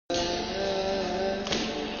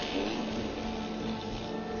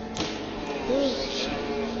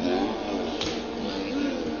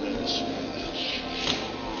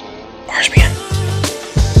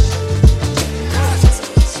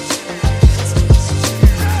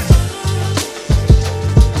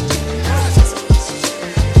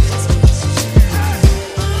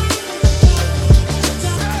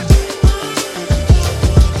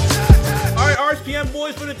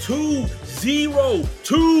Oh,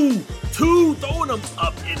 two, throwing them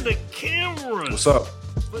up in the camera. What's up?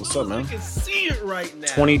 For What's those up, man? that can see it right now.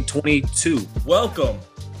 2022. Welcome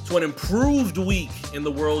to an improved week in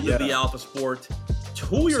the world of the Alpha Sport.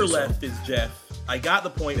 To your left is Jeff. I got the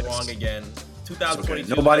point wrong again. 2022.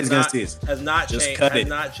 Okay. Nobody's going to see it. Has not Just changed. cut has it.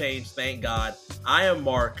 not changed. Thank God. I am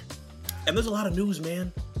Mark, and there's a lot of news,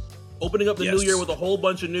 man. Opening up the new year with a whole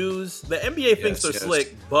bunch of news. The NBA thinks they're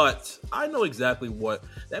slick, but I know exactly what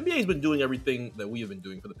the NBA has been doing. Everything that we have been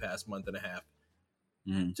doing for the past month and a half.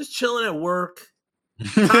 Just chilling at work,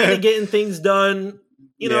 kind of getting things done.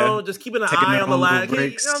 You know, just keeping an eye on the laptop. You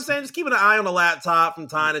know what I'm saying? Just keeping an eye on the laptop from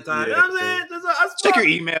time to time. You know what I'm saying? Check your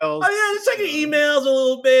emails. Oh, yeah, just check your emails a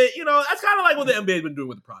little bit. You know, that's kind of like what the NBA has been doing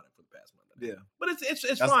with the product for the past month. Yeah, but it's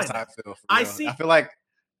that's fine. How I feel. I feel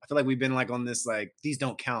like we've been like on this like these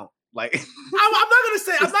don't count. Like I'm not gonna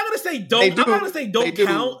say don't. I'm not gonna say don't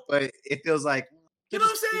count. But it feels like you know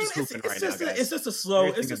what I'm saying. It's just a slow.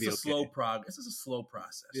 It's just a slow progress. It's just a slow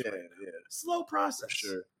process. Yeah. Slow process. For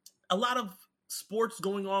sure. A lot of sports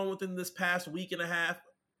going on within this past week and a half.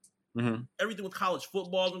 Everything with college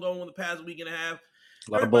football has been going on the past week and a half.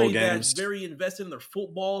 A lot of bowl games. That's very invested in their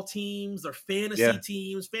football teams, their fantasy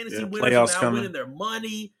teams. Fantasy winners playoffs are now winning their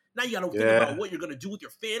money. Now you got to think about what you're going to do with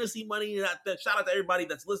your fantasy money. Shout out to everybody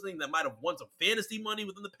that's listening that might have won some fantasy money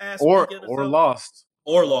within the past weekend or lost.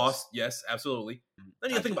 Or lost. Yes, absolutely. Then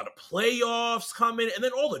you got to think about the playoffs coming and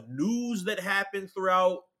then all the news that happened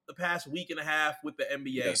throughout the past week and a half with the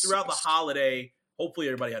NBA. Throughout the holiday, hopefully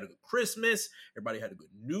everybody had a good Christmas. Everybody had a good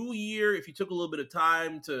New Year. If you took a little bit of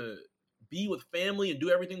time to be with family and do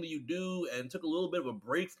everything that you do and took a little bit of a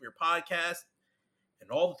break from your podcast, and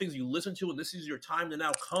all the things you listen to, and this is your time to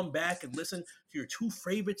now come back and listen to your two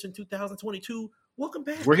favorites in 2022. Welcome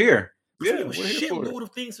back. We're here. Yeah, we have a shitload of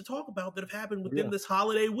things to talk about that have happened within this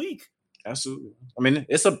holiday week. Absolutely. I mean,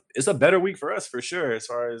 it's a better week for us for sure as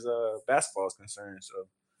far as basketball is concerned. So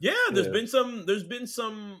there's been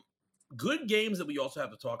some good games that we also have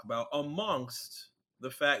to talk about amongst the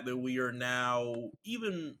fact that we are now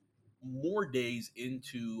even more days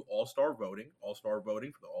into All-Star voting for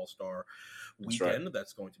the All-Star weekend. Right.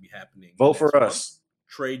 That's going to be happening. Vote for us.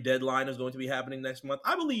 Trade deadline is going to be happening next month.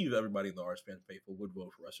 I believe everybody in the RSPN faithful would vote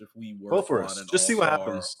for us if we were vote for us. Just see what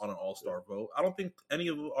happens on an All-Star vote. I don't think any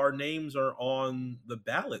of our names are on the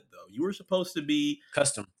ballot though. You were supposed to be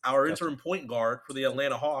our interim point guard for the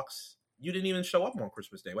Atlanta Hawks. You didn't even show up on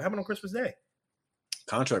Christmas Day. What happened on Christmas Day?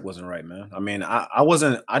 Contract wasn't right, man. I mean,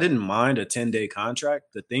 I didn't mind a 10-day contract.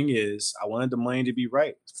 The thing is, I wanted the money to be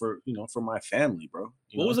right for my family, bro.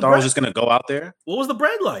 I thought I was just gonna go out there. What was the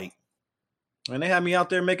bread like? And they had me out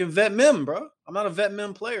there making vet mem, bro. I'm not a vet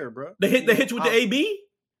mem player, bro. They hit you with the AB?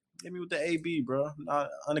 Hit me with the AB, bro. Not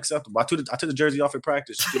unacceptable. I took the jersey off at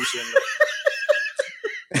practice. So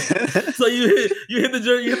you hit the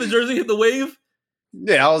jersey, hit the wave?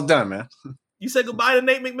 Yeah, I was done, man. You said goodbye to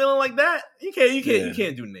Nate McMillan like that? You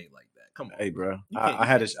can't do Nate like that. Come on. Hey, bro. I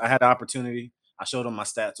had the opportunity. I showed him my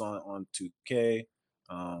stats on 2K.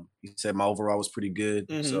 He said my overall was pretty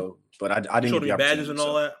good. So, but I didn't get the opportunity. Badges and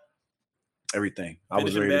all that. Everything. I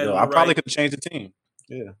was ready to go. I probably could have changed the team.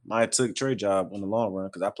 Yeah, might took Trey job in the long run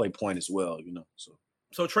because I play point as well.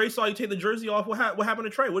 So Trey saw you take the jersey off. What happened to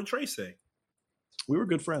Trey? What did Trey say? We were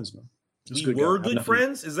good friends, man. We were good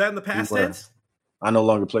friends. Is that in the past tense? I no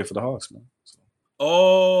longer play for the Hawks, man.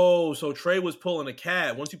 So Trey was pulling a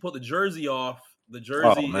cat. Once you put the jersey off, the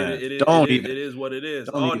jersey, it is what it is.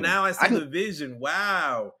 Now I see the vision.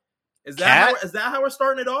 Wow. Is that how we're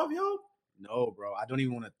starting it off, yo? No, bro. I don't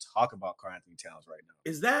even want to talk about Karl-Anthony Towns right now.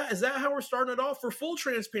 Is that how we're starting it off? For full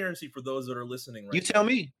transparency for those that are listening right now. You tell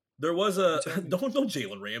me. There was don't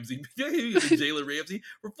Jalen Ramsey. Jalen Ramsey.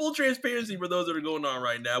 For full transparency for those that are going on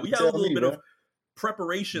right now. We have a little bit of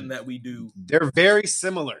preparation that we do. They're very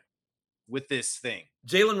similar with this thing.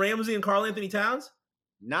 Jalen Ramsey and Karl-Anthony Towns?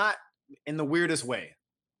 Not in the weirdest way.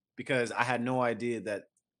 Because I had no idea that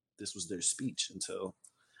this was their speech until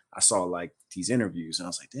I saw like these interviews and I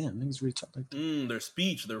was like, damn, niggas really talk like that. Their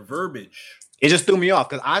speech, their verbiage. It just threw me off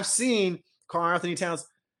because I've seen Karl-Anthony Towns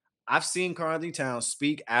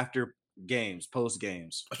speak after games, post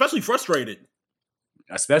games. Especially frustrated.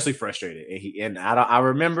 And I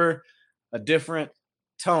remember a different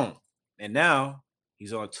tone. And now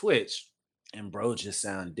he's on Twitch and bro just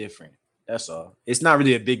sound different. That's all. It's not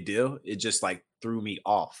really a big deal. It just like threw me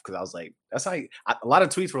off because I was like, that's how a lot of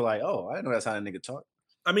tweets were like, oh, I didn't know that's how a nigga talk.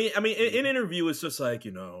 I mean, in interview, it's just like,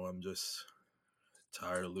 I'm just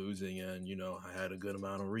tired of losing, and I had a good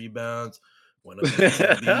amount of rebounds. When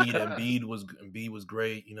Embiid was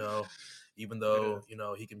great, even though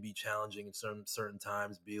he can be challenging at certain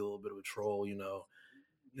times, be a little bit of a troll,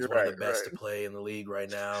 he's one of the best to play in the league right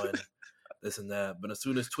now, and this and that. But as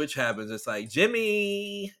soon as Twitch happens, it's like,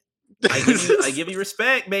 Jimmy, I give you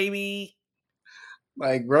respect, baby.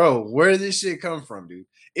 Like, bro, where did this shit come from, dude?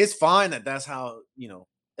 It's fine that's how,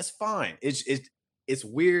 it's fine. It's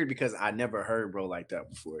weird because I never heard bro like that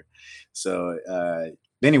before. So,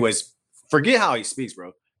 anyways, forget how he speaks,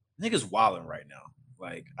 bro. Nigga's wilding right now.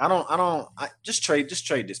 Like, I just trade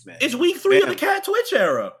this man. It's week 3 of the Cat Twitch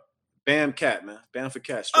era. Bam Cat, man. Bam for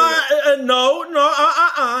Cat. No.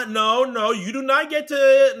 You do not get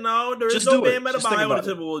to. No, there is no Bam Adebayo with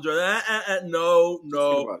the Timberwolves.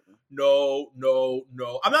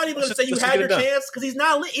 No. I'm not even going to say you had your chance because he's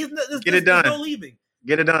not. Get it done. No leaving.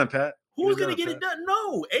 Get it done, Pat. Who's going to get it done?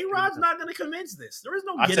 No, A-Rod's not going to convince this. There is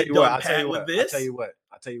no get it done, Pat, with this. I'll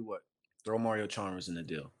tell you what. Throw Mario Chalmers in the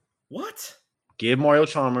deal. What? Give Mario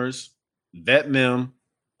Chalmers, vet Mim,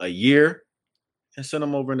 a year, and send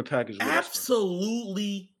him over in the package.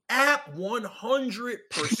 Absolutely, at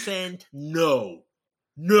 100% no.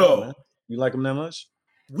 Oh, you like him that much?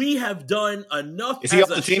 We have done enough as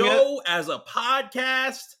a show, as a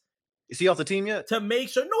podcast. Is he off the team yet? To make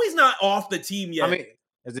sure. No, he's not off the team yet. I mean,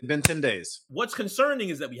 has it been 10 days? What's concerning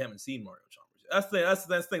is that we haven't seen Mario Chalmers. That's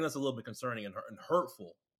the thing that's a little bit concerning and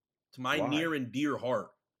hurtful to my near and dear heart,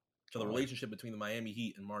 to the relationship between the Miami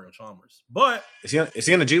Heat and Mario Chalmers. But is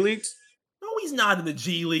he in the G League? No, he's not in the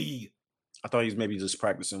G League. I thought he was maybe just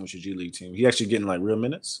practicing with your G League team. He actually getting like real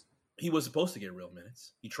minutes? He was supposed to get real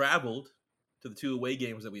minutes. He traveled to the 2 away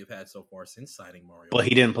games that we have had so far since signing Mario. But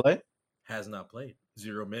he didn't play? Has not played.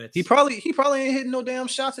 0 minutes. He probably ain't hitting no damn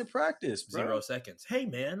shots at practice, bro. 0 seconds. Hey,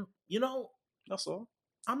 man, that's all.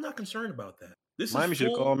 I'm not concerned about that. Miami should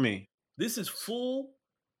have called me. This is full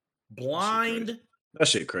blind. That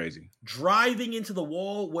shit crazy. Driving into the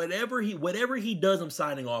wall. Whatever he does, I'm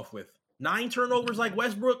signing off with. 9 turnovers like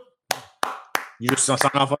Westbrook. You just sign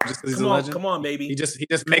off just because he's a legend? Come on, baby. He just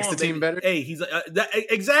makes the team better? Hey, he's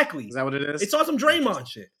exactly. Is that what it is? It's on some Draymond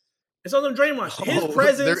shit. His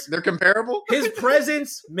presence. They're comparable? His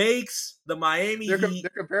presence makes the Miami Heat. They're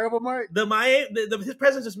comparable, Mark? His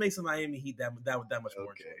presence just makes the Miami Heat that much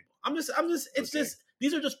more enjoyable.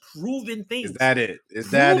 These are just proven things. Is that it?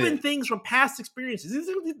 Proven things from past experiences.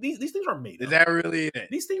 These things are made up. Is that really it?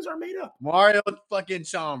 These things are made up. Mario fucking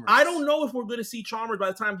Chalmers. I don't know if we're going to see Chalmers by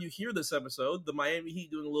the time you hear this episode. The Miami Heat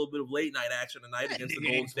doing a little bit of late night action tonight against the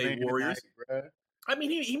Golden State Warriors. Tonight, I mean,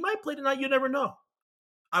 he might play tonight. You never know.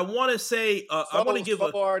 I want to say, I want to give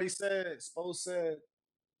already said, Spo said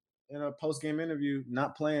in a post-game interview,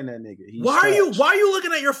 not playing that nigga. Why are you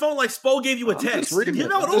looking at your phone like Spo gave you a text?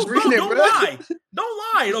 Don't lie.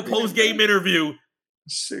 Don't lie in a post-game interview.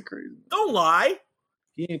 Shit crazy. Don't lie.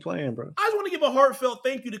 He ain't playing, bro. I just want to give a heartfelt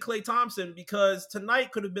thank you to Klay Thompson because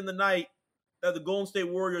tonight could have been the night that the Golden State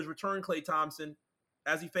Warriors return Klay Thompson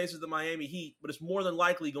as he faces the Miami Heat, but it's more than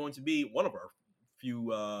likely going to be one of our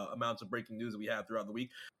few amounts of breaking news that we have throughout the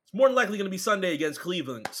week. It's more than likely going to be Sunday against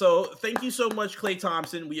Cleveland. So thank you so much, Klay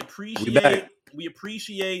Thompson. We appreciate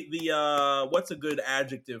the what's a good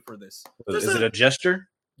adjective for this? Is it a gesture?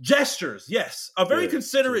 Gestures, yes. A very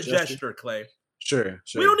considerate gesture, Klay. Sure.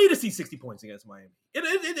 We don't need to see 60 points against Miami. It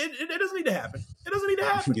doesn't need to happen. It doesn't need to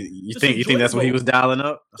happen. You think that's what he was dialing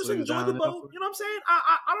up? Just enjoy the boat. You know what I'm saying?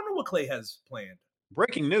 I don't know what Klay has planned.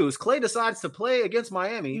 Breaking news: Klay decides to play against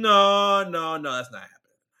Miami. No, that's not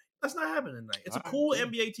happening. That's not happening tonight. It's a cool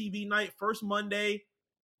NBA TV night. First Monday,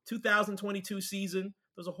 2022 season.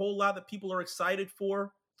 There's a whole lot that people are excited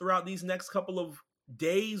for throughout these next couple of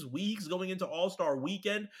days, weeks, going into All-Star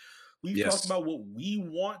Weekend. We've talked about what we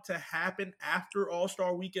want to happen after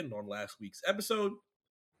All-Star Weekend on last week's episode.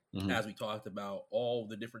 As we talked about all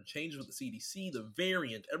the different changes with the CDC, the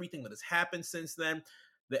variant, everything that has happened since then.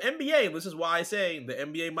 The NBA, this is why I say the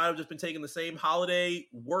NBA might have just been taking the same holiday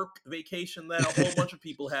work vacation that a whole bunch of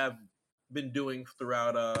people have been doing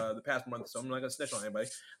throughout the past month. So I'm not going to snitch on anybody.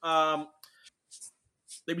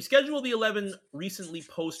 They rescheduled the 11 recently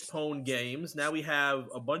postponed games. Now we have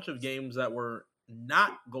a bunch of games that were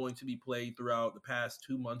not going to be played throughout the past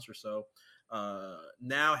 2 months or so.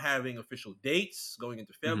 Now having official dates going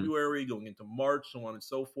into February, going into March, so on and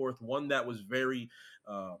so forth. One that was very,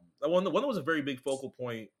 one that was a very big focal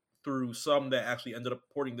point through some that actually ended up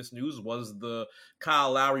reporting this news was the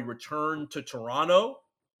Kyle Lowry return to Toronto.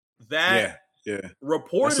 That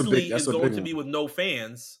reportedly is going to be with no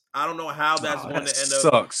fans. I don't know how that's going to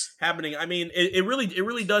end up happening. I mean, it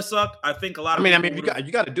really does suck. I think a lot of people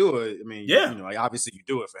you got to do it. I mean, obviously you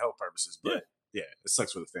do it for health purposes, but yeah, it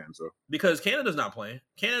sucks for the fans, though. Because Canada's not playing.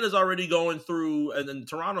 Canada's already going through, and then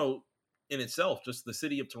Toronto in itself, just the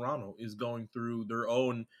city of Toronto, is going through their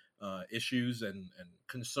own issues and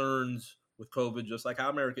concerns with COVID, just like how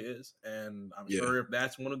America is. And I'm sure if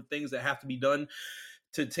that's one of the things that have to be done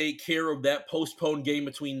to take care of that postponed game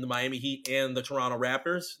between the Miami Heat and the Toronto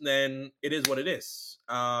Raptors, then it is what it is.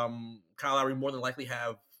 Kyle Lowry more than likely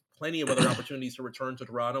have plenty of other opportunities to return to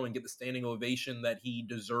Toronto and get the standing ovation that he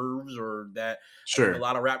deserves, or that I think a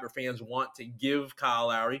lot of Raptor fans want to give Kyle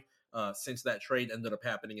Lowry since that trade ended up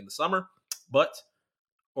happening in the summer. But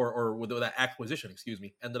or with that acquisition,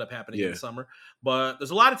 ended up happening in the summer. But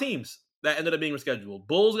there's a lot of teams that ended up being rescheduled.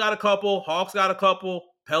 Bulls got a couple, Hawks got a couple,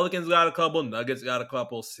 Pelicans got a couple, Nuggets got a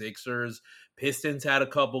couple, Sixers, Pistons had a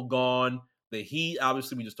couple gone. The Heat,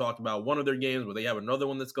 obviously, we just talked about one of their games, but they have another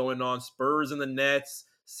one that's going on. Spurs and the Nets,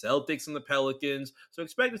 Celtics and the Pelicans. So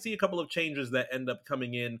expect to see a couple of changes that end up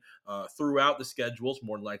coming in throughout the schedules.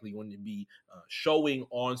 More than likely going to be showing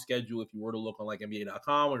on schedule if you were to look on like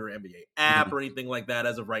NBA.com or your NBA app or anything like that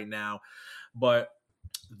as of right now. But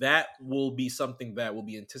that will be something that we'll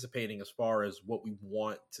be anticipating as far as what we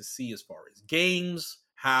want to see as far as games,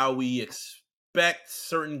 how we expect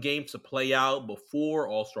certain games to play out before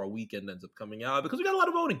All-Star Weekend ends up coming out, because we got a lot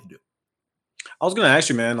of voting to do. I was going to ask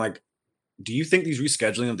you, man, like, do you think these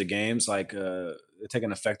rescheduling of the games, like, take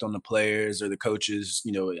an effect on the players or the coaches?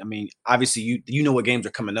 You know, I mean, obviously you know what games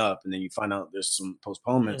are coming up, and then you find out there's some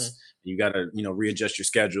postponements. And you got to, readjust your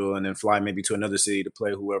schedule and then fly maybe to another city to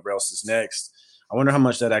play whoever else is next. I wonder how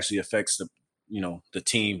much that actually affects the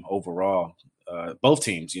team overall, both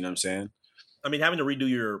teams. You know what I'm saying? I mean, having to redo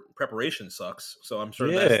your preparation sucks. So I'm sure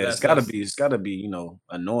it's got to be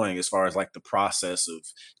annoying as far as like the process of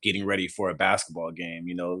getting ready for a basketball game.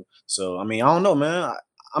 So I mean, I don't know, man.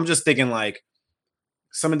 I'm just thinking like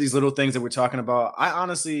some of these little things that we're talking about. I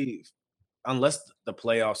honestly, unless the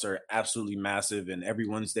playoffs are absolutely massive and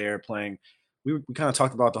everyone's there playing. We kind of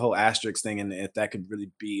talked about the whole asterisk thing and if that could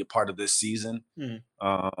really be a part of this season. And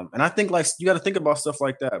I think like you got to think about stuff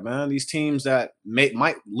like that, man. These teams that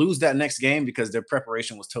might lose that next game because their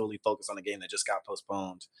preparation was totally focused on a game that just got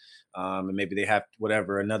postponed. And maybe they have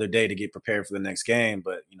another day to get prepared for the next game,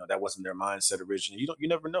 but that wasn't their mindset originally. You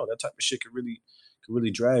never know. That type of shit could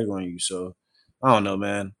really drag on you. So I don't know,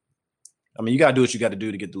 man. I mean, you got to do what you got to do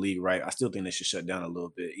to get the league right. I still think they should shut down a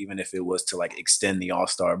little bit, even if it was to like extend the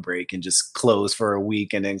All-Star break and just close for a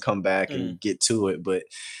week and then come back and get to it. But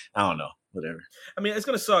I don't know, whatever. I mean, it's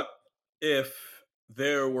going to suck if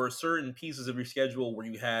there were certain pieces of your schedule where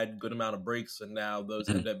you had good amount of breaks and now those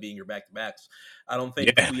end up being your back-to-backs. I don't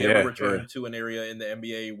think we ever return to an area in the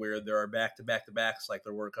NBA where there are back-to-backs like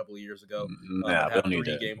there were a couple of years ago. Nah, we don't need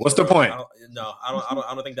that. What's the point? I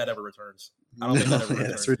don't think that ever returns. I don't think that ever returns.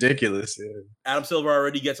 That's ridiculous. Yeah. Adam Silver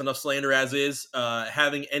already gets enough slander as is.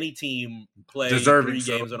 Having any team play 3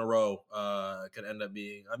 games in a row could end up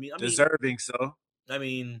being. I mean, deserving. So I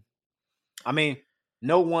mean.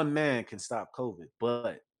 No one man can stop COVID,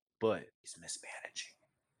 but it's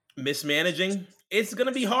mismanaging. It's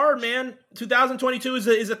gonna be hard, man. 2022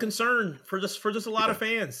 is a concern for just a lot of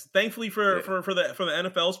fans. Thankfully for the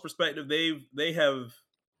NFL's perspective, they have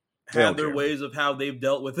had their ways of how they've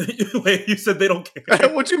dealt with it. You said they don't care.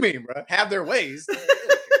 What you mean, bro? Have their ways.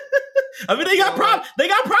 I mean, they got props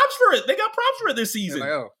for it. They got props for it this season. Like,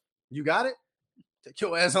 oh, you got it. Take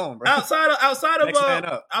your ass home, bro. Outside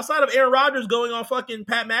of Aaron Rodgers going on fucking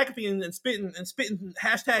Pat McAfee and spitting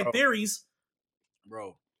hashtag theories,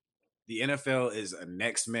 bro. The NFL is a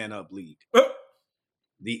next man up league.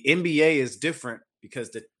 The NBA is different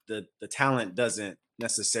because the talent doesn't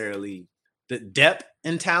necessarily the depth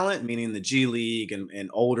in talent, meaning the G League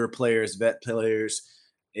and older players, vet players.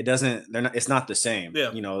 It's not the same.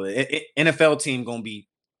 Yeah. The NFL team gonna be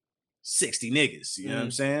 60 niggas. You know what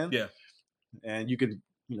I'm saying? Yeah. And you could,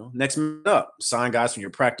 next minute up, sign guys from your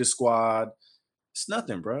practice squad. It's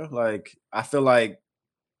nothing, bro. Like, I feel like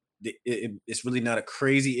it's really not a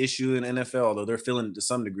crazy issue in NFL, although they're feeling it to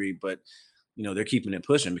some degree, but, they're keeping it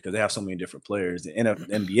pushing because they have so many different players. The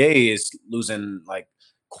NBA is losing, like,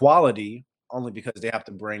 quality only because they have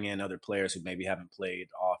to bring in other players who maybe haven't played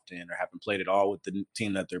often or haven't played at all with the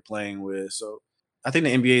team that they're playing with. So I think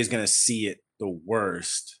the NBA is going to see it the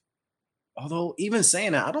worst. Although, even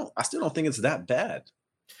saying that, I still don't think it's that bad,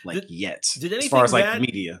 yet. Did anything as far as bad,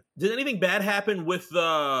 media? Did anything bad happen with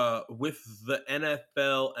the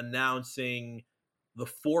NFL announcing the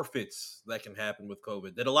forfeits that can happen with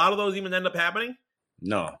COVID? Did a lot of those even end up happening?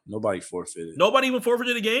 No, nobody forfeited. Nobody even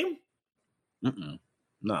forfeited a game?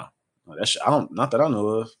 No, not that I know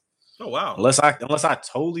of. Oh wow! Unless I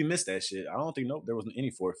totally missed that shit, I don't think there wasn't any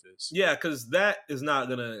forfeits. Yeah, because that's not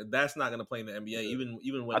gonna play in the NBA.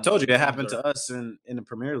 Even when I told you that happened to us in the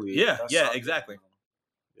Premier League. Yeah, exactly.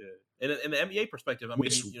 Yeah, in the NBA perspective, I mean,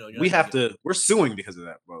 we're suing because of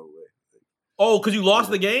that, by the way. Oh, because you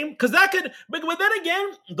lost the game? Because that could, but then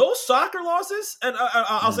again, those soccer losses, and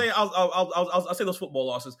I'll say those football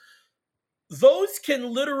losses, those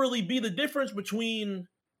can literally be the difference between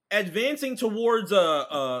advancing towards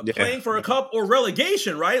playing for a cup or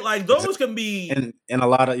relegation, right? Like those can be in a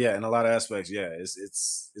lot of aspects. Yeah,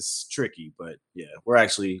 it's tricky, but yeah, we're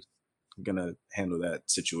actually gonna handle that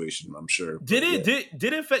situation, I'm sure. Did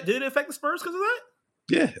it affect the Spurs because of that?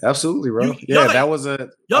 Yeah, absolutely, bro. That was y'all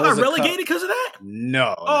got relegated because of that.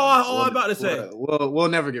 No. I'm about to say we'll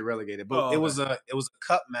never get relegated, but it was a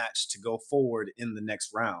cup match to go forward in the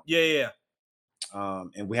next round. Yeah.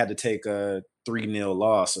 And we had to take a 3-0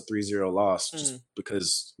 loss, a 3-0 loss, just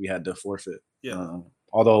because we had to forfeit. Yeah.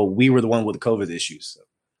 Although we were the one with the COVID issues, so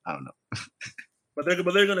I don't know. But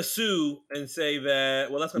they're gonna sue and say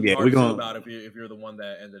that. Well, that's gonna be hard to sue about if you're the one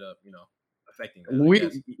that ended up, affecting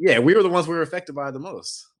that. We were the ones we were affected by the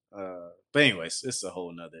most. But anyways, it's a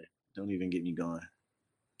whole nother. Don't even get me going.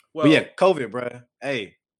 Well, but yeah, COVID, bro.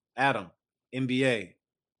 Hey, Adam, NBA.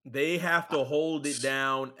 They have to hold it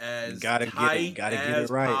down as tight as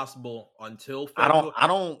possible until February. I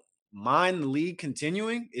don't mind the league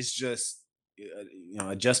continuing. It's just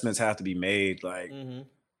adjustments have to be made. Like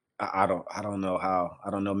I don't know how. I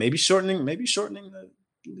don't know. Maybe shortening the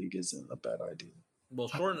league isn't a bad idea. Well,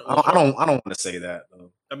 I don't want to say that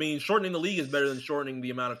though. I mean, shortening the league is better than shortening the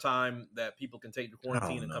amount of time that people can take to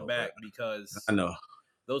quarantine and come back, because I know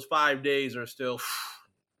those 5 days are still.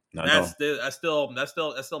 That's still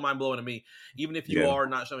mind blowing to me. Even if you are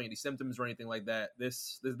not showing any symptoms or anything like that,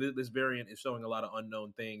 this variant is showing a lot of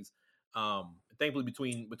unknown things. Thankfully,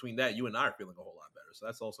 between that, you and I are feeling a whole lot better, so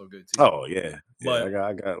that's also good too. Oh yeah, but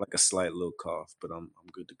I got like a slight little cough, but I'm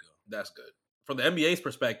good to go. That's good. From the NBA's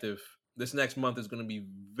perspective, this next month is going to be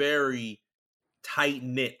very tight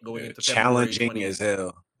knit going into challenging February 20th, as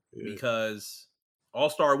hell because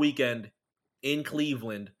All-Star Weekend in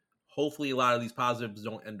Cleveland. Hopefully a lot of these positives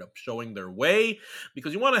don't end up showing their way,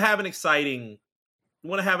 because you want to have an exciting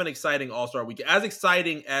All-Star weekend, as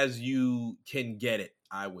exciting as you can get it,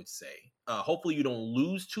 I would say. Hopefully you don't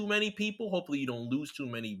lose too many people. Hopefully you don't lose too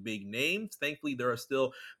many big names. Thankfully, there are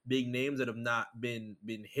still big names that have not been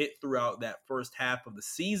hit throughout that first half of the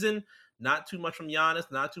season. Not too much from Giannis,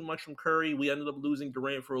 not too much from Curry. We ended up losing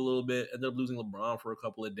Durant for a little bit, ended up losing LeBron for a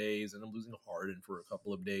couple of days, and I'm losing Harden for a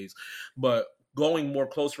couple of days. But going more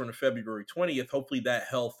closer into February 20th, hopefully that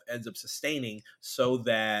health ends up sustaining so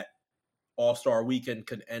that All-Star Weekend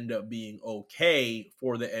could end up being okay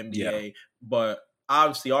for the NBA. Yeah. But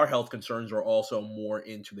obviously our health concerns are also more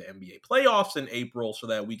into the NBA playoffs in April, so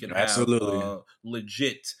that we can have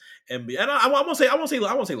legit NBA. And I won't say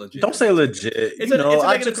legit. Don't say legit. It's a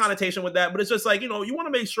negative connotation with that, but it's just like, you want to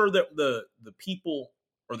make sure that the people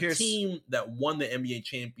or the team that won the NBA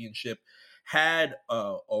championship had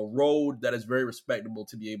a road that is very respectable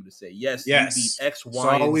to be able to say, yes. You beat X,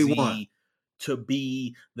 Y, and Z to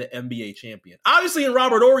be the NBA champion. Obviously, in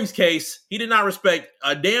Robert Horry's case, he did not respect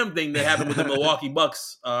a damn thing that happened with the Milwaukee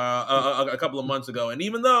Bucks a couple of months ago. And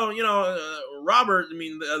even though, Robert, I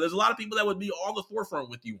mean, there's a lot of people that would be on the forefront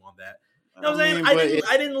with you on that. You know what I'm saying?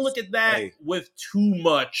 I didn't look at that with too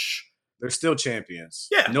much. They're still champions.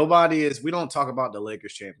 Yeah. We don't talk about the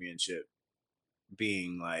Lakers championship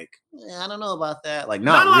being like, I don't know about that. Like,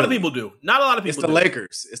 not a lot of people do. Not a lot of people.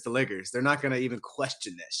 It's the Lakers. They're not going to even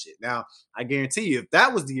question that shit. Now, I guarantee you, if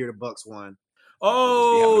that was the year the Bucks won,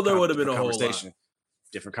 there would have been a whole lot.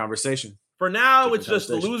 Different conversation. For now, it's just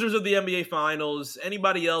the losers of the NBA Finals.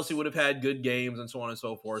 Anybody else who would have had good games and so on and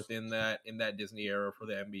so forth in that Disney era for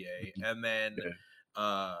the NBA, and then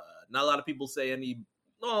not a lot of people say any.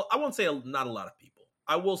 Well, I won't say not a lot of people.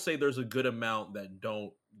 I will say there's a good amount that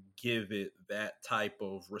don't give it that type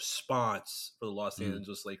of response for the Los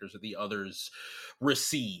Angeles Lakers that the others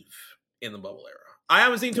receive in the bubble era. I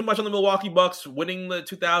haven't seen too much on the Milwaukee Bucks winning the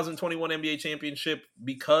 2021 NBA championship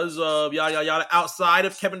because of yada yada outside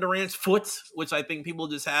of Kevin Durant's foot, which I think people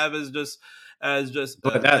just have as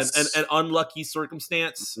an unlucky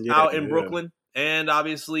circumstance out in Brooklyn. And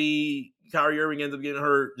obviously Kyrie Irving ends up getting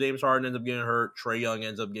hurt, James Harden ends up getting hurt, Trae Young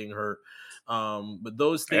ends up getting hurt. But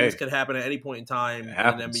those things could happen at any point in time in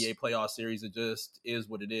an NBA playoff series. It just is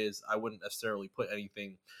what it is. I wouldn't necessarily put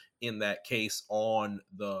anything in that case on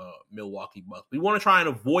the Milwaukee Bucks. We want to try and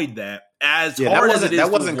avoid that as hard as it is to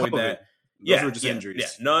avoid COVID. That. Those were just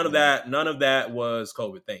injuries. Yeah. None of that was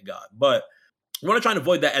COVID, thank God. But we want to try and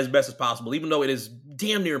avoid that as best as possible, even though it is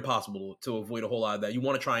damn near impossible to avoid a whole lot of that. You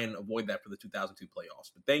want to try and avoid that for the 2002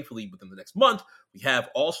 playoffs. But thankfully, within the next month, we have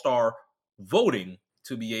all-star voting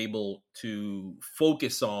to be able to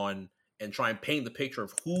focus on and try and paint the picture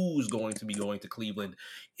of who's going to be going to Cleveland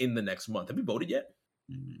in the next month. Have you voted yet?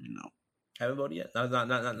 No. Haven't voted yet.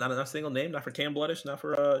 Not a single name. Not for Cam Bloodish. Not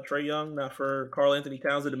for Trae Young. Not for Karl Anthony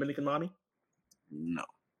Towns, the Dominican mommy. No.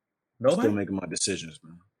 Nobody? Still making my decisions,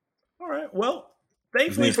 man. All right. Well,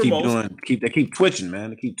 thankfully for most. They keep twitching, man.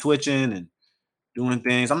 They keep twitching and doing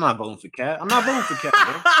things. I'm not voting for Cat. I'm not voting for Cat,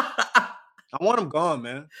 man. I want him gone,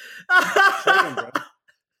 man. Him, bro.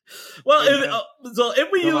 Well,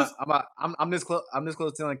 if we use, I'm this close. I'm this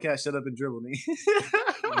close to telling Cat shut up and dribble me.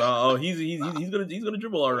 No, he's gonna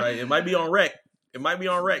dribble all right. It might be on rec. It might be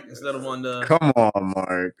on rec instead of on the. Come on,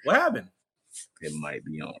 Mark. What happened? It might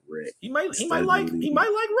be on rec. He might like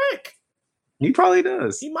rec. He probably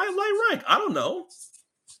does. He might like rec. I don't know.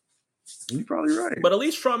 You're probably right. But at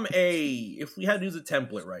least if we had to use a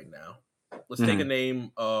template right now, let's take a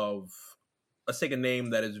name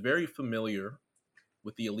that is very familiar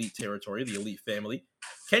with the elite territory, the elite family.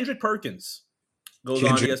 Kendrick Perkins goes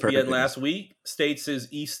on ESPN last week, states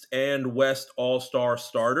his East and West All-Star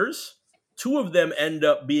starters. Two of them end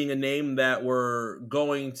up being a name that we're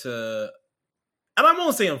going to, and I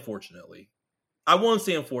won't say unfortunately.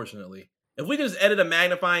 If we just edit a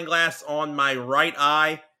magnifying glass on my right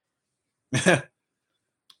eye,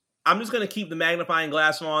 I'm just going to keep the magnifying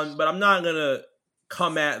glass on, but I'm not going to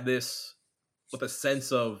come at this with a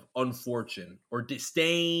sense of unfortune or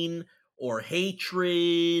disdain or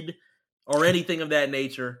hatred or anything of that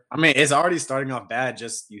nature. I mean, it's already starting off bad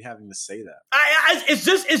just you having to say that. It's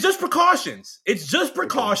just precautions. It's just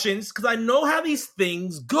precautions because I know how these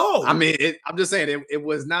things go. I mean, I'm just saying it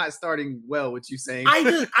was not starting well. What you saying?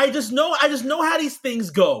 I just know how these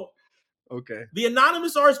things go. Okay. The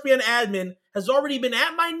anonymous RSPN admin has already been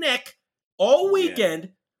at my neck all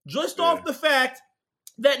weekend, off the fact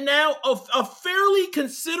that now a fairly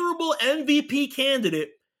considerable MVP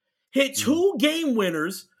candidate hit two game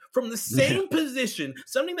winners from the same position,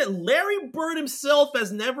 something that Larry Bird himself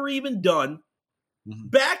has never even done,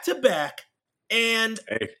 back to back. And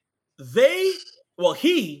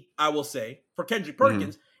he, I will say, for Kendrick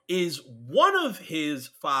Perkins, is one of his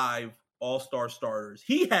 5 All-Star starters.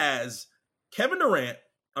 He has Kevin Durant.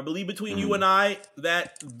 I believe between you and I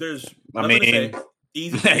that there's nothing to say.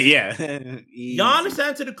 Easy peasy. Yeah. Giannis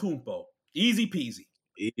Antetokounmpo. Easy peasy.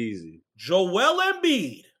 Easy. Joel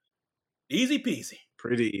Embiid. Easy peasy.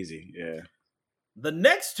 Pretty easy, yeah. The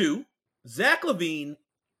next two, Zach LaVine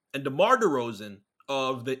and DeMar DeRozan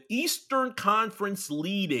of the Eastern Conference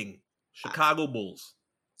leading Chicago Bulls.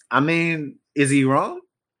 I mean, is he wrong?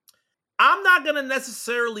 I'm not going to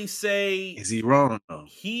necessarily say... Is he wrong?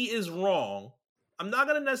 He is wrong. I'm not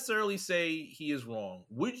going to necessarily say he is wrong.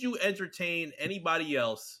 Would you entertain anybody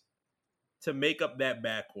else to make up that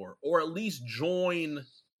backcourt or at least join?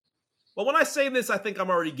 Well, when I say this, I think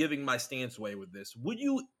I'm already giving my stance away with this. Would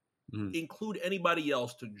you include anybody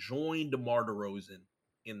else to join DeMar DeRozan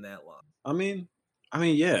in that line? I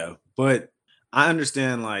mean, yeah, but I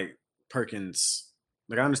understand like Perkins,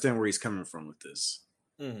 like I understand where he's coming from with this.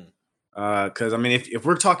 Because I mean, if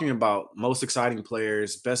we're talking about most exciting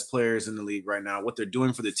players, best players in the league right now, what they're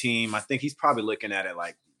doing for the team, I think he's probably looking at it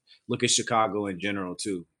like, look at Chicago in general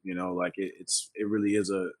too. You know, like it really is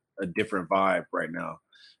a different vibe right now.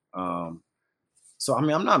 So I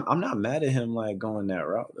mean, I'm not mad at him like going that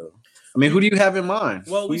route though. I mean, who do you have in mind?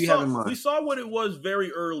 Well, we saw what it was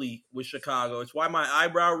very early with Chicago. It's why my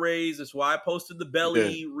eyebrow raised. It's why I posted the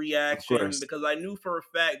belly reaction, because I knew for a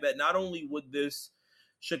fact that not only would this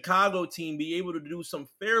Chicago team be able to do some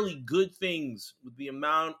fairly good things with the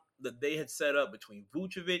amount that they had set up between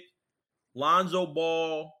Vucevic, Lonzo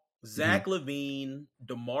Ball, Zach LaVine,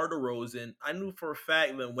 DeMar DeRozan. I knew for a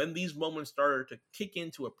fact that when these moments started to kick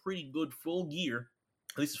into a pretty good full gear,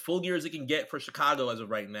 at least as full gear as it can get for Chicago as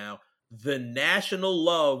of right now, the national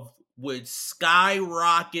love would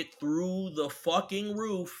skyrocket through the fucking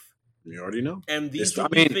roof. You already know. And these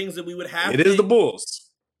would be things that we would have. It is the Bulls.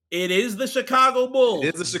 It is the Chicago Bulls.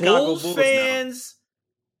 It is the Chicago Bulls fans,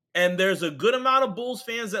 now. And there's a good amount of Bulls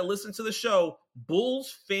fans that listen to the show.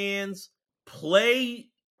 Bulls fans play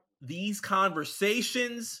these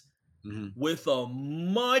conversations with a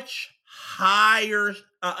much higher.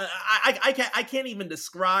 I can't even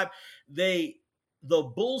describe. The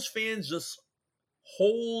Bulls fans just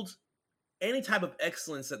hold any type of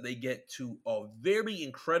excellence that they get to a very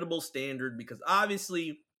incredible standard, because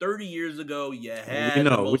obviously 30 years ago you had we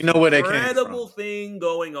know where they came from. Incredible thing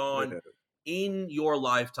going on in your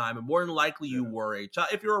lifetime, and more than likely you were a child.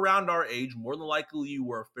 If you're around our age, more than likely you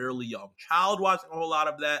were a fairly young child watching a whole lot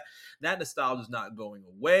of that. That nostalgia is not going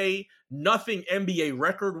away. Nothing NBA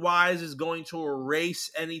record-wise is going to erase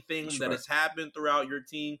anything that has happened throughout your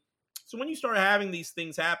team. So when you start having these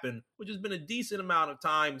things happen, which has been a decent amount of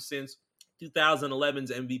time since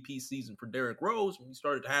 2011's MVP season for Derrick Rose, when we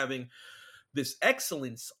started having this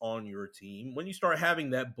excellence on your team, when you start having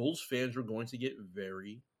that, Bulls fans are going to get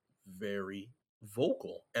very, very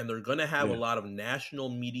vocal, and they're going to have a lot of national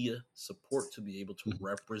media support to be able to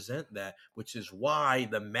represent that, which is why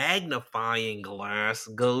the magnifying glass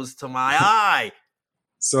goes to my eye.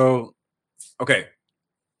 So, okay.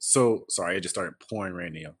 So, sorry, it just started pouring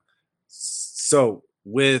rain here. So,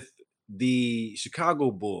 with the Chicago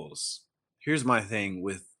Bulls, here's my thing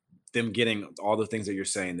with them getting all the things that you're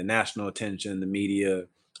saying, the national attention, the media,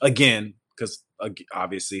 again, because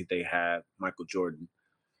obviously they have Michael Jordan,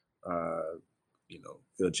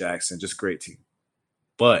 Phil Jackson, just great team.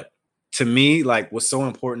 But to me, like, what's so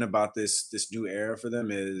important about this new era for them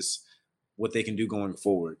is what they can do going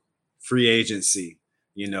forward. Free agency,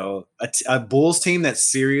 a Bulls team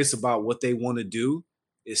that's serious about what they want to do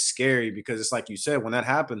is scary, because it's like you said, when that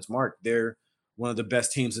happens, Mark, they're one of the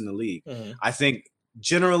best teams in the league. Mm-hmm. I think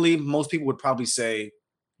generally most people would probably say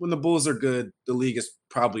when the Bulls are good, the league is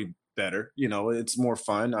probably better. It's more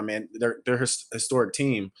fun. I mean, they're a historic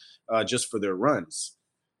team just for their runs.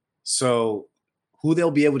 So who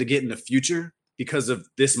they'll be able to get in the future because of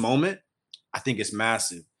this moment, I think is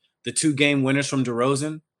massive. The 2-game winners from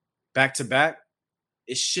DeRozan back to back,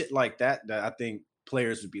 it's shit like that I think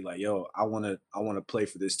players would be like, yo, I want to play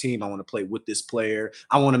for this team. I want to play with this player.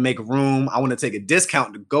 I want to make room. I want to take a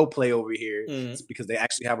discount to go play over here. Mm-hmm. It's because they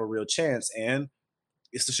actually have a real chance. And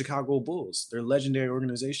it's the Chicago Bulls. They're a legendary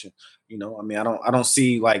organization. I mean, I don't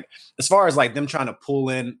see, like, as far as like them trying to pull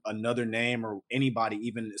in another name or anybody,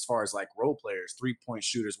 even as far as like role players, 3-point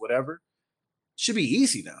shooters, whatever, should be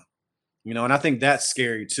easy now. And I think that's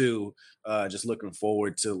scary too. Just looking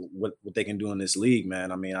forward to what they can do in this league,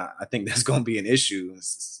 man. I mean, I think that's going to be an issue,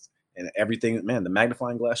 and everything, man. The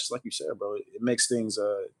magnifying glass, just like you said, bro, it makes things.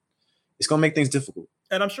 It's going to make things difficult.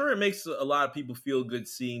 And I'm sure it makes a lot of people feel good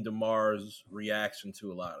seeing DeMar's reaction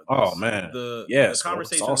to a lot of this. Oh, man. The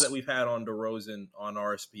conversations awesome. that we've had on DeRozan on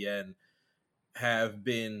RSPN have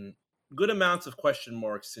been good amounts of question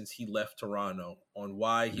marks since he left Toronto on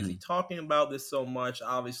why is he talking about this so much.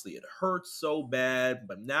 Obviously, it hurts so bad,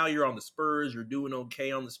 but now you're on the Spurs. You're doing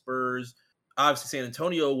okay on the Spurs. Obviously, San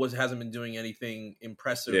Antonio hasn't been doing anything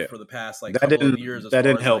impressive for the past couple of years. That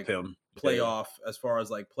didn't help him. Playoff, as far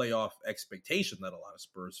as playoff expectation that a lot of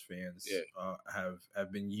Spurs fans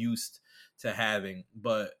have been used to having.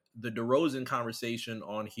 But the DeRozan conversation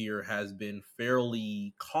on here has been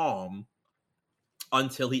fairly calm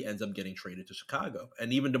until he ends up getting traded to Chicago.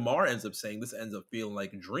 And even DeMar ends up saying this ends up feeling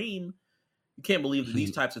like a dream. You can't believe that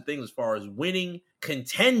these types of things, as far as winning,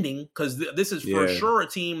 contending, because this is for sure a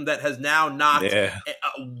team that has now knocked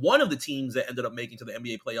one of the teams that ended up making to the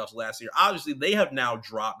NBA playoffs last year. Obviously, they have now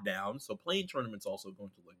dropped down, so playing tournaments also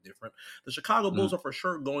going to look different. The Chicago Bulls are for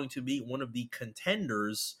sure going to be one of the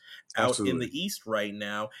contenders out in the East right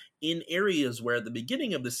now, in areas where at the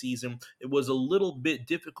beginning of the season, it was a little bit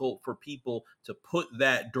difficult for people to put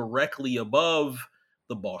that directly above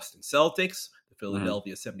the Boston Celtics,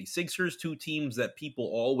 Philadelphia 76ers, two teams that people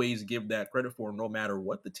always give that credit for no matter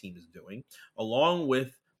what the team is doing, along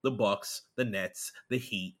with the Bucks, the Nets, the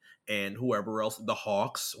Heat, and whoever else, the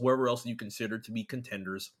Hawks, whoever else you consider to be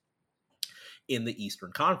contenders in the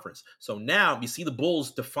Eastern Conference. So now you see the Bulls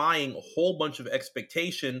defying a whole bunch of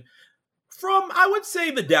expectation from, I would say,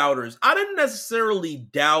 the doubters. I didn't necessarily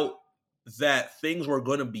doubt that things were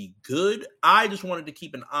going to be good. I just wanted to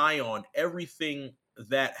keep an eye on everything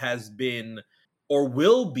that has been or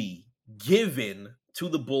will be given to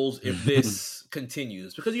the Bulls if this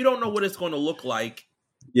continues, because you don't know what it's going to look like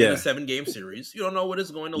in a 7-game series. You don't know what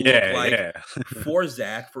it's going to look like for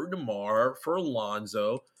Zach, for DeMar, for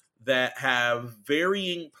Alonzo, that have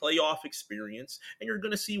varying playoff experience, and you're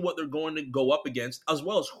going to see what they're going to go up against, as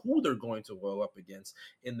well as who they're going to go up against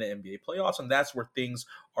in the NBA playoffs, and that's where things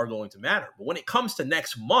are going to matter. But when it comes to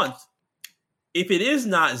next month, if it is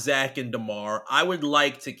not Zach and DeMar, I would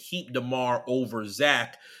like to keep DeMar over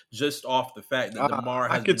Zach, just off the fact that DeMar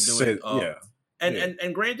has been doing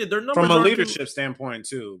And granted, their numbers from a leadership standpoint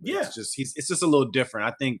too. Yeah, it's just a little different.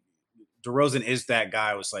 I think DeRozan is that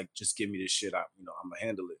guy who's like, just give me this shit. I'm gonna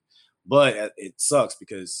handle it. But it sucks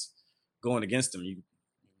because going against him,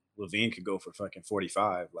 LaVine could go for fucking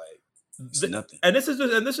 45. Like, it's nothing. And this is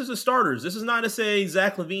the starters. This is not to say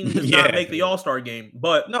Zach LaVine does not make the All-Star game,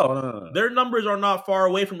 but no. Their numbers are not far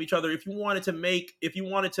away from each other. If you wanted to make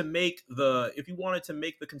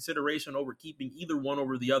the consideration over keeping either one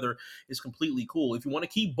over the other, is completely cool. If you want to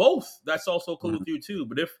keep both, that's also cool with you too.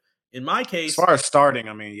 But if, in my case, as far as starting,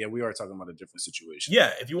 I mean, we are talking about a different situation.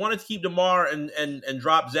 Yeah, if you wanted to keep DeMar and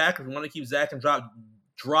drop Zach, if you want to keep Zach and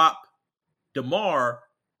drop DeMar,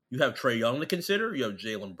 You have Trae Young to consider. You have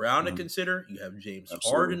Jaylen Brown to consider. You have James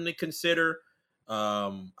Harden to consider.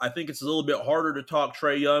 I think it's a little bit harder to talk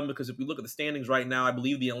Trae Young because if we look at the standings right now, I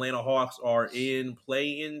believe the Atlanta Hawks are in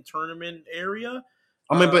play-in tournament area.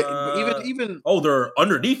 I mean, but even they're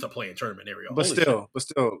underneath the play-in tournament area. But still,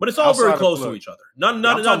 it's all very close to each other. None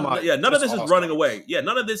of this is running away. Yeah,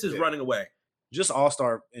 none of this is running away. Just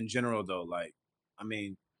All-Star in general, though. Like, I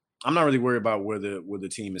mean, I'm not really worried about where the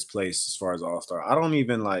team is placed as far as All-Star. I don't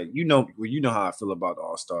even like you know how I feel about the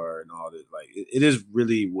All-Star and all that. Like, it is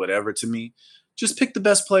really whatever to me. Just pick the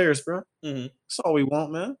best players, bro. Mm-hmm. That's all we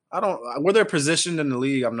want, man. Where they're positioned in the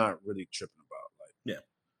league, I'm not really tripping about. Like, yeah.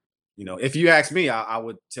 You know, if you ask me, I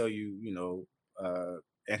would tell you, you know,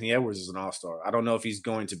 Anthony Edwards is an All-Star. I don't know if he's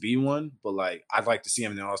going to be one, but like I'd like to see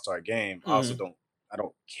him in the All-Star game. Mm-hmm. I also don't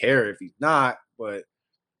care if he's not, but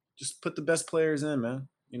just put the best players in, man.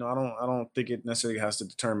 You know, I don't think it necessarily has to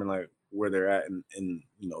determine like where they're at in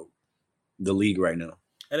you know the league right now.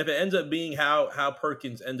 And if it ends up being how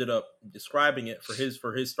Perkins ended up describing it for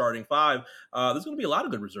his starting five, there's going to be a lot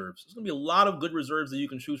of good reserves. There's going to be a lot of good reserves that you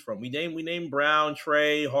can choose from. We named Brown,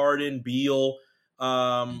 Trae, Harden, Beal,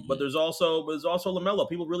 but there's also LaMelo.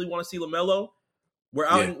 People really want to see LaMelo.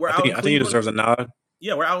 I think he deserves a nod.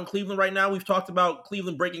 Yeah, we're out in Cleveland right now. We've talked about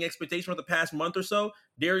Cleveland breaking expectations for the past month or so.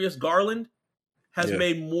 Darius Garland has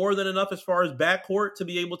made more than enough as far as backcourt to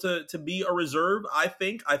be able to be a reserve, I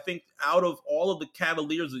think. I think out of all of the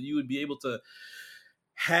Cavaliers that you would be able to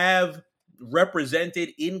have represented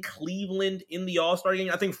in Cleveland in the All-Star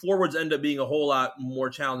game, I think forwards end up being a whole lot more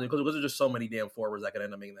challenging because there's just so many damn forwards that could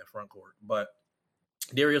end up making that front court. But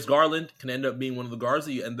Darius Garland can end up being one of the guards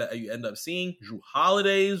that you end up seeing. Jrue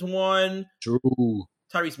Holiday is one. Jrue.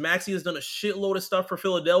 Tyrese Maxey has done a shitload of stuff for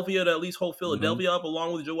Philadelphia to at least hold Philadelphia up,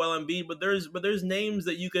 along with Joel Embiid. But there's names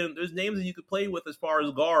that you could play with as far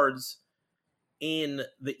as guards in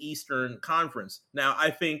the Eastern Conference. Now,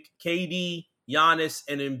 I think KD, Giannis,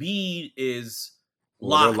 and Embiid is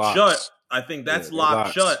locked shut. I think that's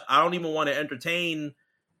locked shut. I don't even want to entertain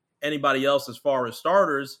anybody else as far as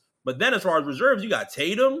starters. But then as far as reserves, you got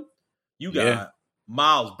Tatum, you got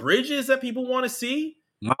Miles Bridges that people want to see.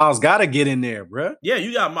 Miles got to get in there, bro. Yeah,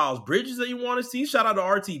 you got Miles Bridges that you want to see. Shout out to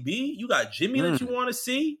RTB. You got Jimmy that you want to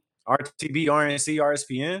see. RTB, RNC,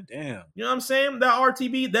 RSPN. Damn. You know what I'm saying? That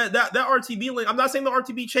RTB, that RTB link. I'm not saying the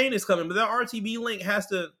RTB chain is coming, but that RTB link has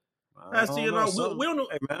to. You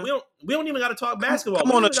know, we don't even got to talk basketball.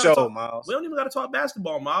 Come on the show, Miles. We don't even got to talk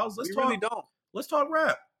basketball, Miles. Really don't. Let's talk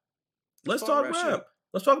rap. Let's talk rap.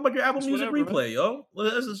 Let's talk about your Apple Music replay, yo.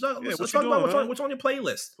 Let's talk about what's on your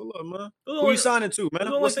playlist. Pull up, man. Who you signing to,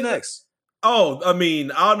 man? What's next? Oh, I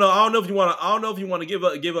mean, I don't know if you want to give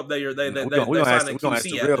up that you're they signing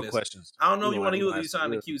QC after this. Questions. I don't know if you want to give you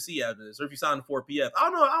sign the QC after this, or if you sign the 4PF. I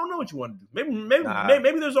don't know what you want to do.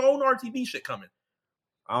 Maybe there's our own RTB shit coming.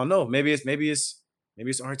 I don't know. Maybe it's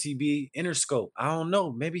RTB Interscope. I don't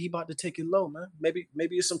know. Maybe he about to take it low, man. Maybe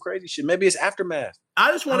it's some crazy shit. Maybe it's Aftermath.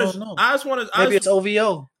 Maybe it's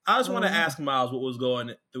OVO. I just want to ask Miles what was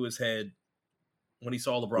going through his head when he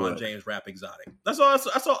saw LeBron James rap Exotic. That's all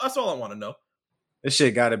I want to know. This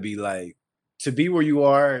shit got to be like, to be where you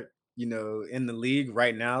are, you know, in the league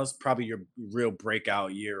right now is probably your real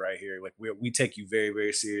breakout year right here. Like we take you very,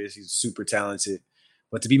 very serious. He's super talented.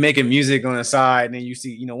 But to be making music on the side, and then you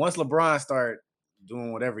see, you know, once LeBron start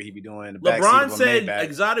doing whatever he be doing, LeBron said,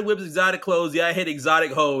 "Exotic whips, exotic clothes. Yeah, I hit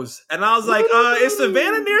exotic hoes." And I was like, "Is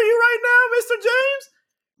Savannah near you right now, Mr. James?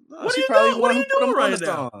 No, what are you doing right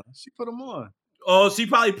now?" She put him on. Oh, she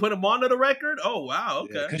probably put him onto the record. Oh, wow.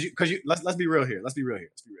 Okay. Because let's be real here.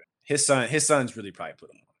 His son's really probably put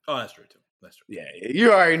him on. Oh, that's true too. Yeah,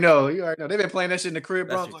 you already know. They've been playing that shit in the crib,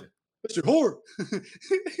 bro. Mr. Whore.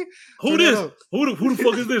 Who this? Who the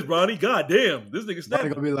fuck is this, Bronny? God damn. This nigga snapping.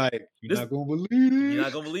 Gonna be like, you're not gonna believe it. You're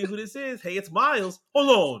not gonna believe who this is. Hey, it's Miles. Hold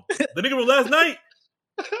on. The nigga from last night.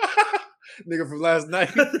 Nigga from last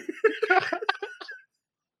night.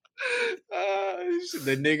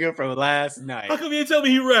 The nigga from last night. How come you didn't tell me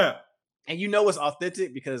he rap? And you know it's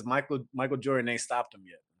authentic because Michael Jordan ain't stopped him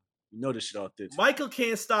yet. You know this shit authentic. Michael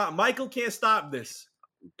can't stop this.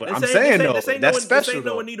 But I'm saying though, that's special. This ain't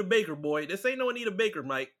no Anita Baker, boy. This ain't no Anita Baker,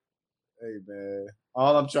 Mike. Hey man,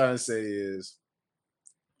 all I'm trying to say is,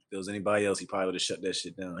 if there was anybody else, he probably would have shut that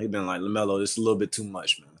shit down. He'd been like, LaMelo, this is a little bit too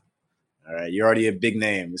much, man. All right, you're already a big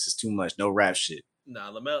name. This is too much. No rap shit.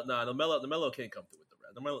 LaMelo can't come through with the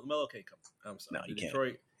rap. LaMelo can't come through. I'm sorry. No, he can't.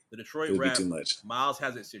 The Detroit rap. Too much. Miles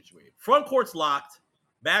has it situated. Front court's locked.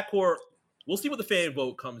 Back court. We'll see what the fan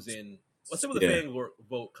vote comes in. Let's see what the fan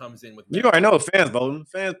vote comes in with. You already know fans voting.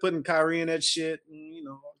 Fans putting Kyrie in that shit. And, you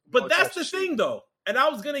know. But that's the thing, though. And I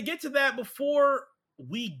was going to get to that before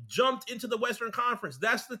we jumped into the Western Conference.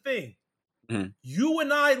 That's the thing. Mm-hmm. You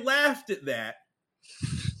and I laughed at that.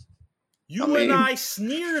 And I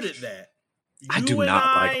sneered at that. I do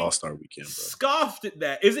not like All-Star Weekend, bro. Scoffed at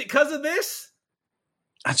that. Is it because of this?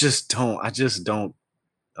 I just don't.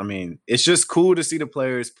 I mean, it's just cool to see the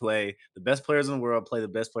players play. The best players in the world play the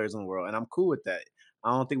best players in the world, and I'm cool with that.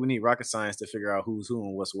 I don't think we need rocket science to figure out who's who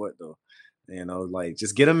and what's what, though. You know, like,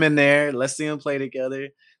 just get them in there. Let's see them play together.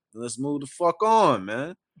 Let's move the fuck on,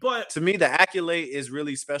 man. But to me, the accolade is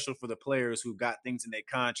really special for the players who got things in their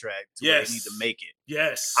contract to where they need to make it.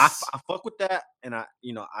 Yes. I fuck with that. And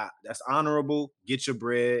that's honorable. Get your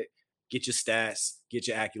bread, get your stats, get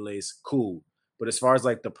your accolades. Cool. But as far as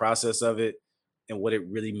like the process of it and what it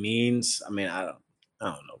really means, I mean, I don't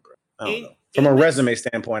know, bro. I don't know. From a resume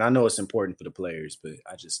standpoint, I know it's important for the players, but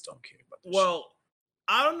I just don't care about that. Well,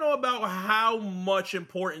 I don't know about how much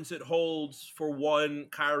importance it holds for one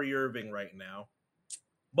Kyrie Irving right now.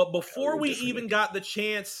 But before we even got the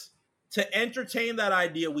chance to entertain that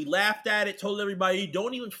idea, we laughed at it, told everybody,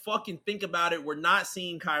 don't even fucking think about it. We're not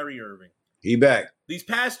seeing Kyrie Irving. He back. These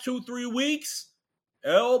past 2-3 weeks,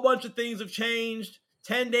 a whole bunch of things have changed.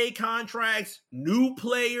 10-day contracts, new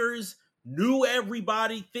players, new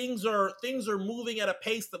everybody. Things are moving at a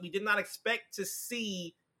pace that we did not expect to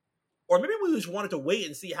see. Or maybe we just wanted to wait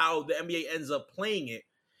and see how the NBA ends up playing it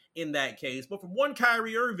in that case. But for one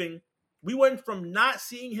Kyrie Irving, we went from not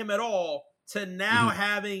seeing him at all to now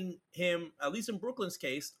having him, at least in Brooklyn's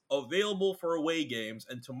case, available for away games.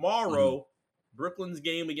 And tomorrow, Brooklyn's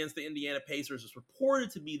game against the Indiana Pacers is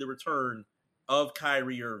reported to be the return of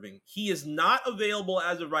Kyrie Irving. He is not available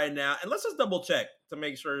as of right now. And let's just double check to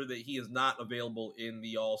make sure that he is not available in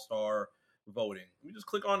the All-Star voting. We just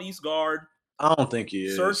click on East Guard. I don't think he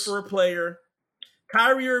is. Search for a player.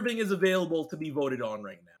 Kyrie Irving is available to be voted on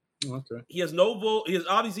right now. Okay. He has no vote. He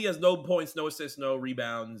obviously has no points, no assists, no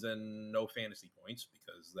rebounds, and no fantasy points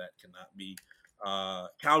because that cannot be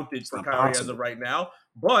counted for Kyrie as of right now.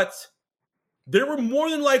 But there were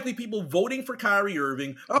more than likely people voting for Kyrie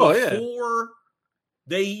Irving before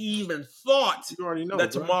they even thought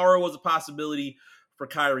that tomorrow was a possibility for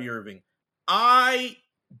Kyrie Irving. I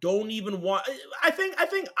don't even want. I think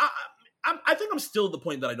I'm still at the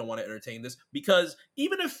point that I don't want to entertain this because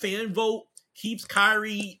even if fan vote keeps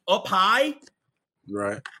Kyrie up high,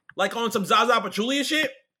 right? Like on some Zaza Pachulia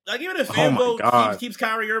shit. Like even if fan vote keeps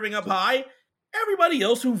Kyrie Irving up high, everybody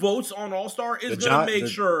else who votes on All-Star is going to make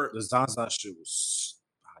sure. The Zaza shit was,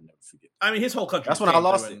 I never forget. I mean, his whole country. That's when I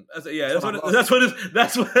lost it.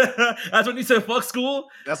 That's when he said fuck school.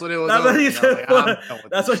 That's what it was.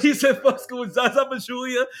 That's when he said fuck school. Zaza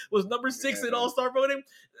Pachulia was number 6 in All-Star voting.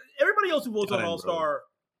 Everybody else who votes on All-Star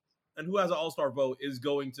and who has an All-Star vote is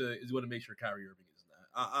going to make sure Kyrie Irving is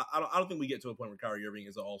not. I don't think we get to a point where Kyrie Irving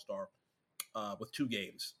is an All-Star with 2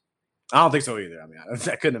 games. I don't think so either. I mean,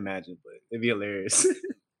 I couldn't imagine, but it'd be hilarious.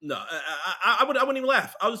 No, I wouldn't even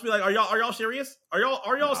laugh. I'll just be like, are y'all serious? Are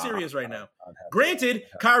y'all serious right now? Granted,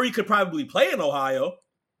 Kyrie could probably play in Ohio.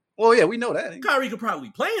 Well, yeah, we know that. Kyrie could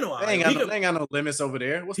probably play in Ohio. They ain't got no limits over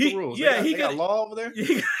there. What's the rules? Yeah, he got law over there.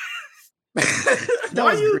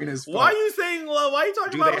 Why are you saying law? Why are you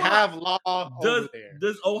talking about? Do they have law over there?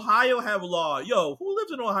 Does Ohio have law? Yo, who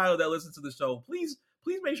lives in Ohio that listens to the show? Please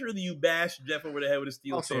make sure that you bash Jeff over the head with a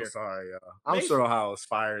steel chair. I'm so sorry, y'all. I'm sure Ohio's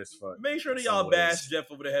fire as fuck. Make sure that y'all bash Jeff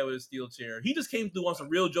over the head with a steel chair. He just came through on some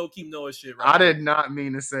real Joakim Noah shit. Right I did not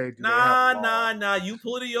mean to say. Nah. You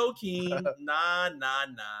pull it, Joakim. Nah.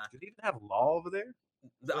 Do they even have law over there?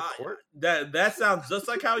 That sounds just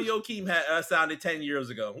like how Joakim sounded 10 years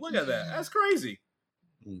ago. Look at that. That's crazy.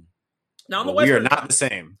 Now on the Western, we are not the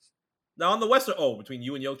same. Now on the Western, between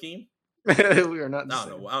you and Joakim. We are not. I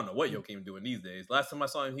don't know what Joakim doing these days. Last time I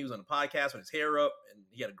saw him, he was on a podcast with his hair up, and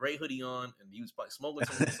he had a gray hoodie on, and he was probably smoking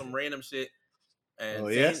some random shit. And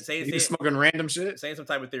he was smoking random shit, saying some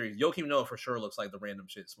type of theory. Joakim Noah for sure looks like the random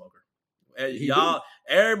shit smoker.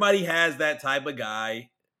 Everybody has that type of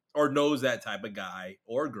guy, or knows that type of guy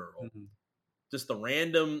or girl. Mm-hmm. Just the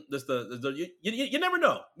random, you never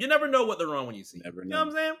know. You never know what they're on when you see. You know what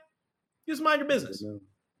I'm saying? You just mind your business.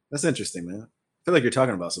 That's interesting, man. I feel like you're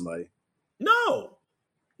talking about somebody. No,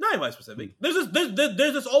 not anybody specific. There's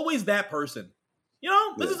just always that person. You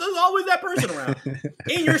know, there's always that person around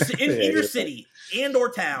in your city and or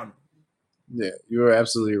town. Yeah, you are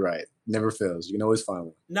absolutely right. Never fails. You can always find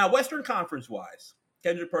one. Now, Western Conference wise,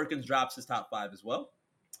 Kendrick Perkins drops his top 5 as well.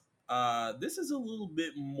 This is a little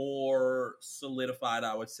bit more solidified,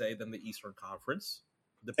 I would say, than the Eastern Conference.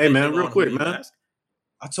 Hey, man, real quick, man.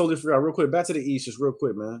 I totally forgot. Real quick, back to the East, just real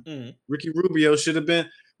quick, man. Mm-hmm. Ricky Rubio should have been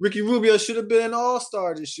an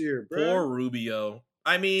All-Star this year, bro. Poor Rubio.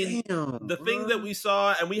 I mean, the thing that we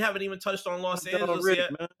saw, and we haven't even touched on Los Angeles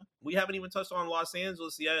yet. Man. We haven't even touched on Los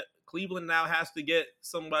Angeles yet. Cleveland now has to get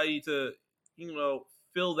somebody to,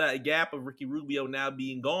 fill that gap of Ricky Rubio now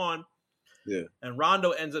being gone. Yeah. And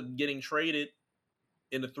Rondo ends up getting traded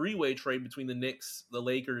in a 3-way trade between the Knicks, the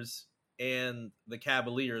Lakers, and the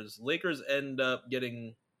Cavaliers. Lakers end up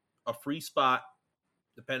getting a free spot,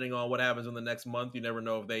 depending on what happens in the next month. You never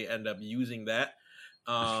know if they end up using that.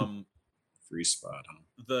 Free spot,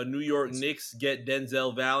 huh? The New York Knicks get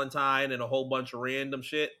Denzel Valentine and a whole bunch of random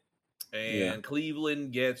shit. And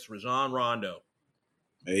Cleveland gets Rajon Rondo.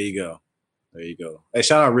 There you go. Hey,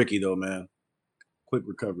 shout out Ricky though, man. Quick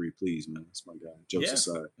recovery, please, man. That's my guy. Jokes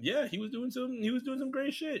aside. Yeah, he was doing some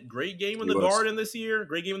great shit. Great game in the Garden this year.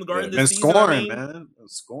 Great game in the Garden this season. Scoring, man.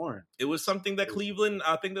 Scoring. It was something that Cleveland.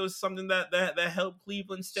 I think that was something that helped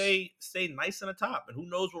Cleveland stay nice on the top. And who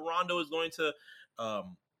knows what Rondo is going to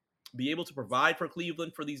be able to provide for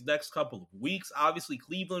Cleveland for these next couple of weeks. Obviously,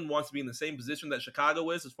 Cleveland wants to be in the same position that Chicago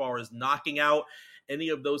is as far as knocking out any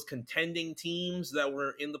of those contending teams that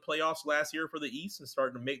were in the playoffs last year for the East and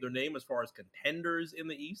starting to make their name as far as contenders in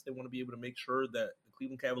the East. They want to be able to make sure that the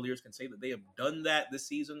Cleveland Cavaliers can say that they have done that this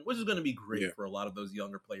season, which is going to be great for a lot of those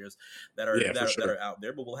younger players that are out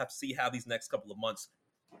there. But we'll have to see how these next couple of months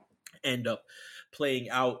end up playing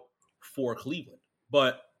out for Cleveland.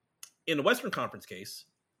 But in the Western Conference case,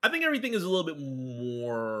 I think everything is a little bit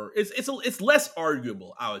more. It's less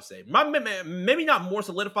arguable, I would say. Maybe not more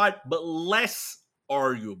solidified, but less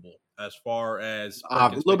arguable as far as a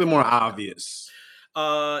little bit more obvious.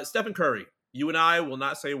 Stephen Curry, you and I will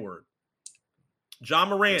not say a word. Ja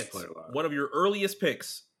Morant, one of your earliest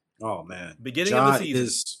picks. Oh man, beginning of the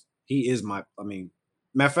season. He is my. I mean,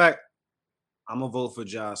 matter of fact, I'm gonna vote for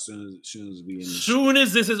Ja as soon as we. Soon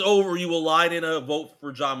as this is over, you will line in a vote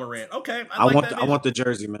for Ja Morant. Okay, I want the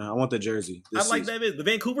jersey, man. I want the jersey. I like that. The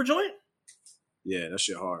Vancouver joint. Yeah, that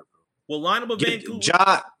shit hard, bro. Well, line up a Vancouver.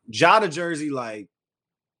 Ja the jersey, like,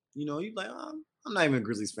 you like, I'm not even a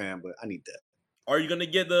Grizzlies fan, but I need that. Are you gonna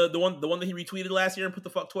get the one that he retweeted last year and put the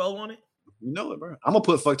fuck 12 on it? You know it, bro. I'm gonna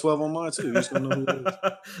put fuck 12 on mine too. You just gonna know who it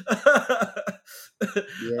is.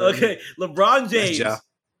 Okay, LeBron James. Ja.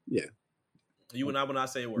 Yeah. You and I will not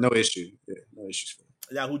say a word. No issue. Yeah, no issues.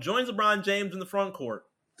 Now, who joins LeBron James in the front court?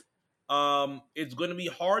 It's going to be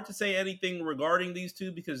hard to say anything regarding these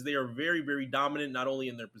two because they are very, very dominant, not only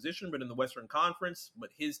in their position, but in the Western Conference. But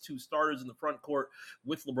his two starters in the front court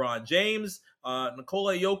with LeBron James,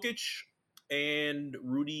 Nikola Jokic and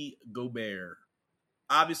Rudy Gobert.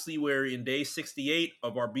 Obviously, we're in day 68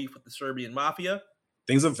 of our beef with the Serbian Mafia.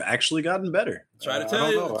 Things have actually gotten better. Try to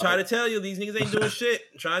tell you, these niggas ain't doing shit.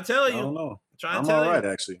 I'm trying to tell you. I don't know. I'm all right,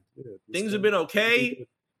 actually. Yeah, things have been okay.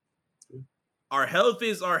 Our health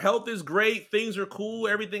is great. Things are cool.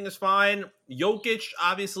 Everything is fine. Jokic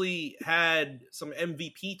obviously had some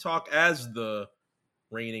MVP talk as the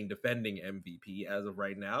reigning defending MVP as of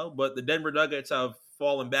right now, but the Denver Nuggets have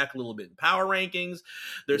fallen back a little bit in power rankings.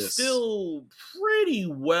 They're still pretty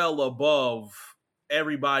well above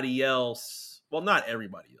everybody else. Well, not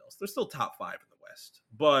everybody else. They're still top 5 in the West,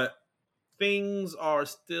 but things are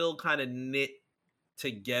still kind of knit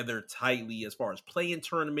together tightly as far as playing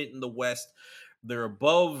tournament in the West. They're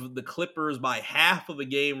above the Clippers by half of a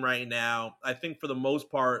game right now. I think for the most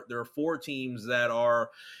part, there are 4 teams that are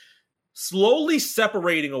slowly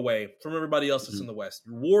separating away from everybody else that's in the West.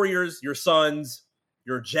 Your Warriors, your Suns,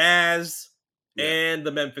 your Jazz, and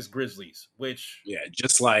the Memphis Grizzlies, which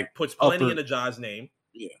just like puts plenty in a Ja's name.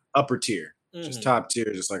 Yeah, upper tier. Just top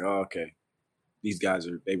tier, just like, oh, okay. These guys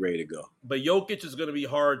they ready to go. But Jokic is going to be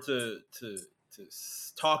hard to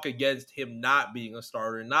talk against him not being a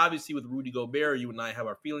starter. And obviously with Rudy Gobert, you and I have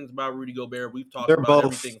our feelings about Rudy Gobert. We've talked about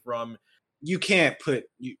everything from... You can't put...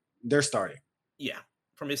 They're starting. Yeah.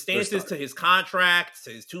 From his stances to his contract, to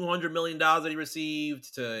his $200 million that he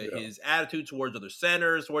received, to his attitude towards other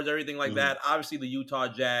centers, towards everything like that. Obviously the Utah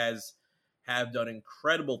Jazz have done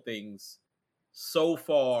incredible things so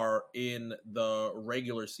far in the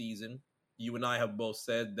regular season. You and I have both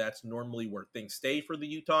said that's normally where things stay for the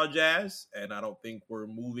Utah Jazz, and I don't think we're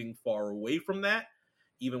moving far away from that,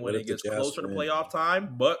 even when it gets closer to playoff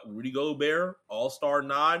time. But Rudy Gobert, all-star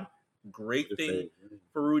nod, great thing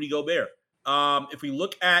for Rudy Gobert. If we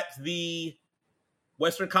look at the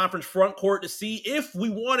Western Conference front court to see if we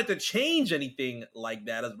wanted to change anything like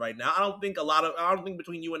that as right now, I don't think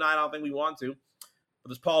between you and I don't think we want to. But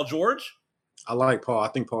there's Paul George. I like Paul. I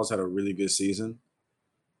think Paul's had a really good season.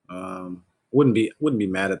 Wouldn't be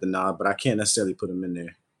mad at the nod, but I can't necessarily put him in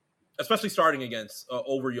there. Especially starting against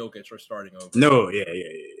over Jokic or starting over. No,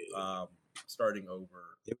 yeah. Starting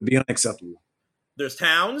over. It would be unacceptable. There's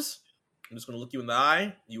Towns. I'm just going to look you in the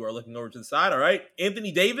eye. You are looking over to the side. All right.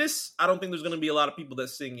 Anthony Davis. I don't think there's going to be a lot of people that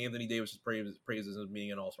sing Anthony Davis's praises as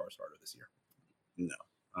being an all-star starter this year.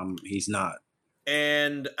 No, he's not.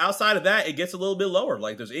 And outside of that, it gets a little bit lower.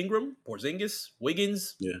 Like there's Ingram, Porzingis,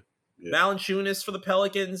 Wiggins, Valanciunas for the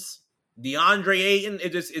Pelicans, DeAndre Ayton.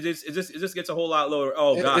 It just gets a whole lot lower.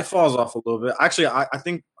 Oh god, it falls off a little bit. Actually, I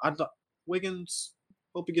think Wiggins.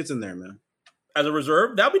 Hope he gets in there, man. As a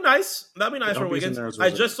reserve, that'd be nice. That'd be nice for Wiggins. I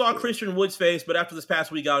just saw Christian Wood's face, but after this past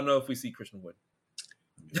week, I don't know if we see Christian Wood.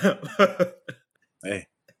 Hey,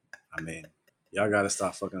 I mean, y'all got to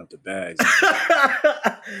stop fucking up the bags.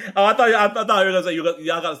 I thought you were going to say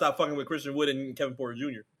y'all got to stop fucking with Christian Wood and Kevin Porter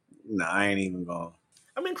Jr. Nah, I ain't even going.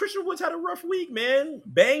 I mean, Christian Wood's had a rough week, man.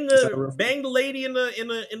 Bang the lady in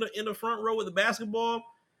the front row with the basketball.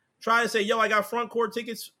 Try to say, yo, I got front court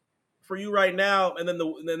tickets for you right now, and then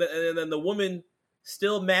the woman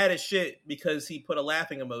still mad as shit because he put a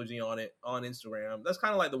laughing emoji on it on Instagram. That's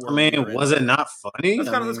kind of like the world. I mean, was it not funny?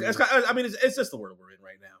 It's just the world we're in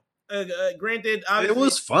right now. Granted, it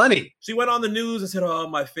was funny. She went on the news and said, "Oh,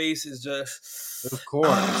 my face is just." Of course,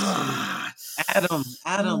 Adam.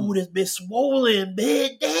 Ooh, it's been swollen,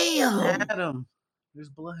 man. Damn, Adam. There's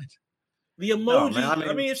blood. The emoji. No,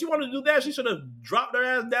 I mean, if she wanted to do that, she should have dropped her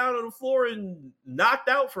ass down on the floor and knocked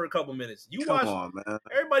out for a couple minutes. Come on, man.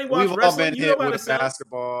 Everybody watch wrestling. All been hit with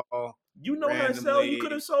basketball. You know how to sell. You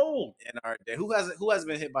could have sold. In our day, who hasn't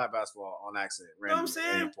been hit by a basketball on accident? You know what I'm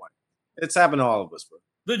saying? It's happened to all of us, bro.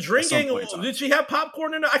 The drinking, did she have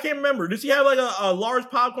popcorn in her? I can't remember. Did she have like a large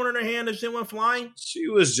popcorn in her hand and shit went flying? She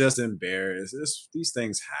was just embarrassed. These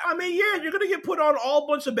things happen. I mean, yeah, you're going to get put on all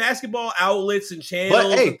bunch of basketball outlets and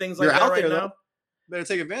channels and things like that right now. Better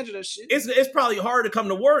take advantage of that shit. It's probably hard to come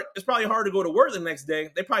to work. It's probably hard to go to work the next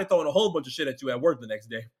day. They probably throwing a whole bunch of shit at you at work the next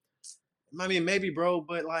day. I mean, maybe, bro,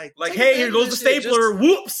 but like hey, here goes the stapler.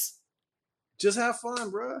 Whoops. Just have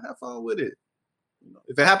fun, bro. Have fun with it.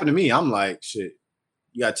 If it happened to me, I'm like, shit.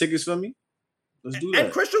 You got tickets for me? Let's do that.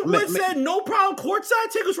 And Christian Wood said, no problem,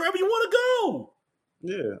 courtside tickets wherever you want to go.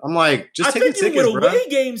 Yeah. I'm like, just take the tickets, bro. I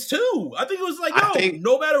think you away games, too. I think it was like,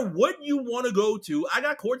 no matter what you want to go to, I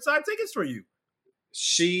got courtside tickets for you.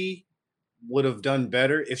 She would have done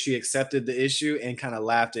better if she accepted the issue and kind of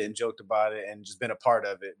laughed it and joked about it and just been a part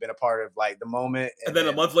of it, been a part of like the moment. And then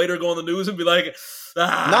a month later go on the news and be like,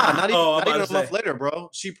 not even a month later, bro.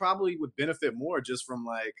 She probably would benefit more just from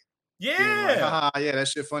like, yeah, yeah, that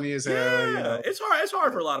shit funny as hell. Yeah, you know? It's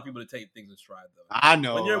hard for a lot of people to take things in stride, though. I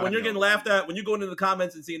know. When you're getting laughed at, when you go into the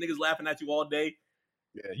comments and seeing niggas laughing at you all day.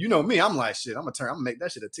 Yeah, you know me. I'm like, shit. I'm gonna make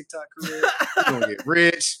that shit a TikTok career. I'm gonna get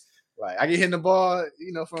rich. Like I get hitting the ball,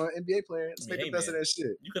 from an NBA player. Let's make the best of that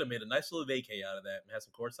shit. You could have made a nice little vacay out of that and had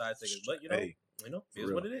some courtside tickets, but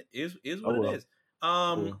is what it is. Is what it is.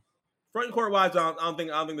 Front court wise, I don't think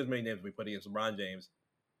there's many names we put against LeBron James,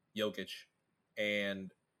 Jokic,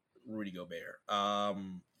 and Rudy Gobert.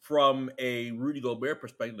 From a Rudy Gobert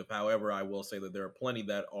perspective, however, I will say that there are plenty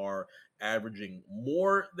that are averaging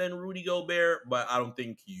more than Rudy Gobert, but I don't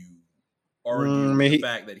think you argue the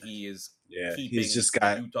fact that he is keeping he's just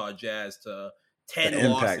got Utah Jazz to 10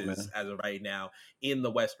 losses as of right now in the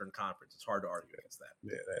Western Conference. It's hard to argue against that.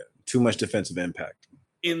 Yeah, too much defensive impact.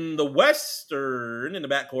 In the Western, in the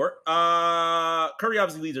backcourt, Curry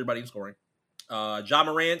obviously leads everybody in scoring. Ja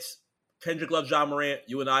Morant, Kendrick loves Ja Morant.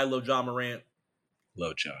 You and I love Ja Morant.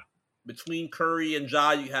 Love Ja. Between Curry and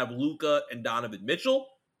Ja, you have Luka and Donovan Mitchell.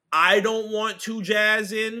 I don't want two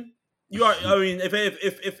Jazz in. You are. I mean,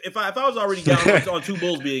 if I was already down on two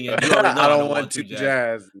Bulls being in, you already know I don't want two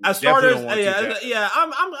Jazz. As starters,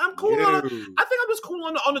 I'm cool. I think I'm just cool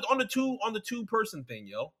on the two person thing,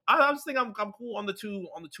 yo. I just think I'm cool on the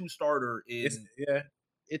two starter.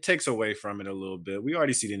 It takes away from it a little bit. We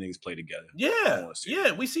already see the niggas play together. Yeah.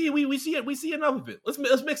 We see it. We see enough of it. Let's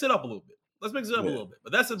mix it up a little bit. A little bit.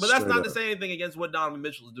 But that's not to say anything against what Donovan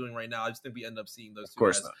Mitchell is doing right now. I just think we end up seeing those two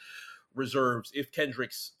as reserves if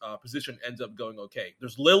Kendrick's position ends up going okay.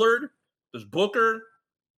 There's Lillard, there's Booker,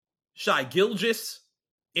 Shai Gilgeous,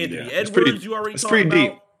 Anthony Edwards. You already talked about.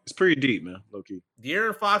 Deep. It's pretty deep, man. Low key.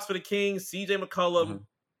 De'Aaron Fox for the Kings, CJ McCollum.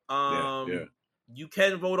 You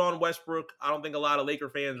can vote on Westbrook. I don't think a lot of Laker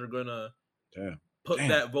fans are gonna put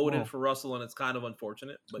that vote in for Russell, and it's kind of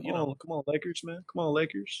unfortunate. But come on, Lakers, man. Come on,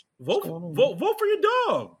 Lakers. Vote for your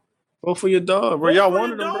dog. Vote for your dog, bro. Y'all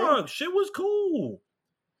wanted him, bro. Shit was cool.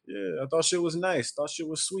 Yeah, I thought shit was nice. Thought shit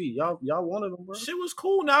was sweet. Y'all wanted him, bro. Shit was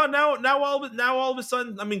cool. Now all of a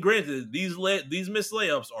sudden, I mean, granted, these missed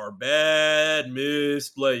layups are bad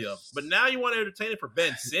missed layups, but now you want to entertain it for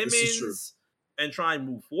Ben Simmons and try and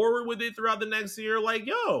move forward with it throughout the next year. Like,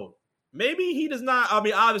 yo, maybe he does not. I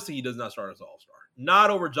mean, obviously he does not start as All-Star. Not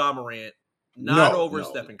over Ja Morant. Not over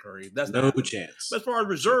Stephen Curry. That's no chance. But as far as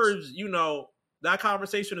reserves, that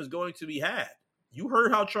conversation is going to be had. You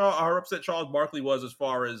heard how upset Charles Barkley was as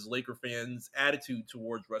far as Laker fans' attitude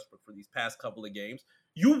towards Westbrook for these past couple of games.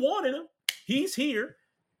 You wanted him. He's here.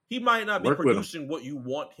 He might not be producing what you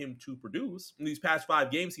want him to produce. In these past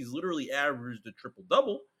 5 games, he's literally averaged a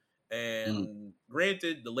triple-double. And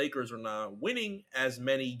granted, the Lakers are not winning as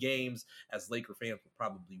many games as Laker fans would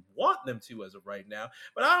probably want them to as of right now.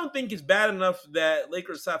 But I don't think it's bad enough that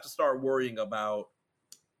Lakers have to start worrying about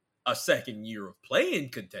a second year of playing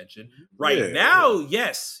contention. Right now,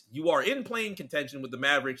 yes, you are in playing contention with the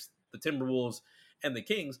Mavericks, the Timberwolves, and the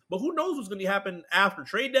Kings. But who knows what's going to happen after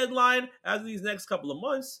trade deadline, as these next couple of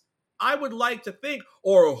months. I would like to think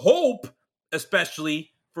or hope,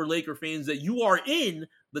 especially for Laker fans, that you are in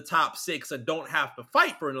the top 6 and don't have to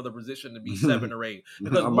fight for another position to be 7 or 8.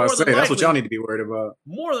 Because I'm about to say, that's what y'all need to be worried about.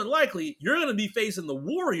 More than likely, you're going to be facing the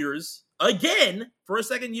Warriors again for a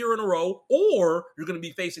second year in a row, or you're going to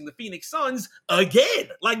be facing the Phoenix Suns again.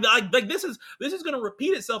 Like this is going to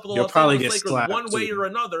repeat itself for the Los Angeles Lakers one way or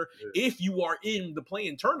another if you are in the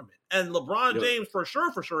play-in tournament. And LeBron James, for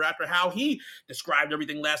sure, after how he described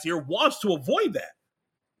everything last year, wants to avoid that.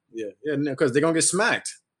 Yeah, because they're going to get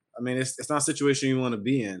smacked. I mean, it's not a situation you want to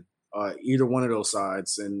be in, either one of those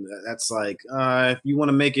sides. And that's like, if you want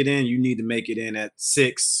to make it in, you need to make it in at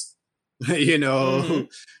 6,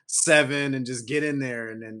 7, and just get in there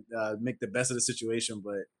and then make the best of the situation.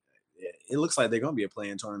 But it looks like they're going to be a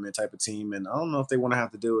play-in tournament type of team. And I don't know if they want to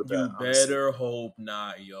have to deal with that. You better hope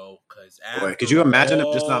not, yo. Because could you imagine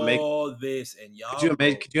them just not making all this and y'all?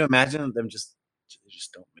 Could you imagine them just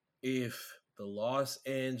don't make if the Los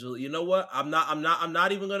Angeles, you know what? I'm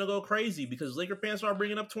not even gonna go crazy because Laker fans are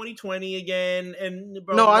bringing up 2020 again. And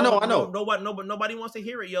bro, I know. Nobody wants to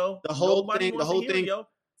hear it, yo. The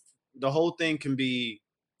whole thing can be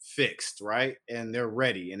fixed, right? And they're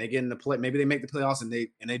ready, and they get in the play. Maybe they make the playoffs and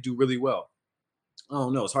they do really well. I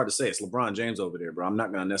don't know. It's hard to say. It's LeBron James over there, bro. I'm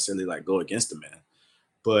not gonna necessarily go against the man,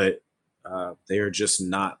 but they are just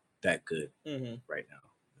not that good right now.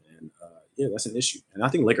 And that's an issue. And I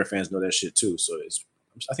think Laker fans know that shit too. So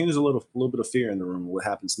I think there's a little bit of fear in the room of what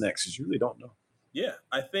happens next because you really don't know. Yeah,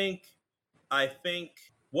 I think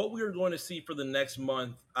what we are going to see for the next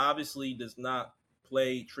month obviously does not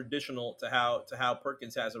play traditional to how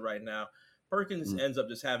Perkins has it right now. Perkins ends up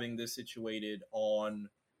just having this situated on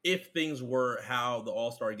if things were how the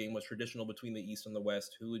All-Star game was traditional between the East and the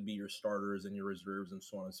West, who would be your starters and your reserves and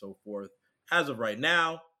so on and so forth. As of right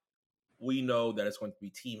now, we know that it's going to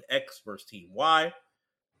be Team X versus Team Y.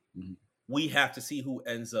 We have to see who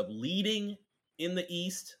ends up leading in the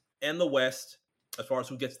East and the West as far as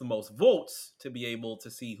who gets the most votes to be able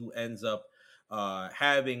to see who ends up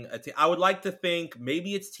having a team. I would like to think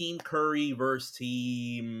maybe it's Team Curry versus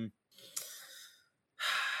Team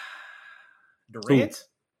Durant.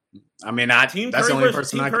 I mean, that's the only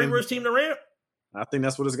person Team Curry versus Team Durant. I think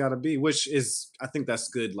that's what it's got to be, which is, I think that's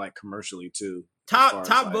good, commercially too.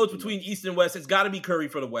 Top votes between East and West. It's got to be Curry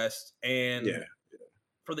for the West, and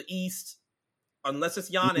for the East, unless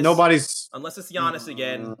it's Giannis. Unless it's Giannis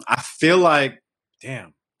again. I feel like,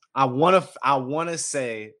 damn, I want to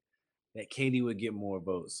say that KD would get more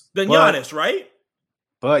votes than Giannis, right?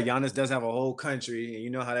 But Giannis does have a whole country, and you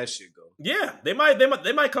know how that shit goes. Yeah, they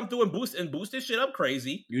might come through and boost this shit up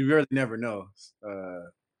crazy. You really never know.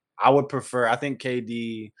 I think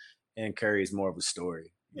KD and Curry is more of a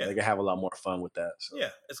story. Yeah, they can have a lot more fun with that. So. Yeah,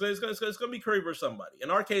 it's going to be Curry versus somebody. In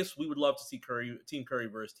our case, we would love to see Team Curry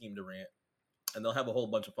versus Team Durant, and they'll have a whole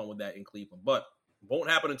bunch of fun with that in Cleveland. But it won't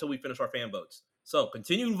happen until we finish our fan votes. So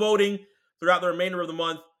continue voting throughout the remainder of the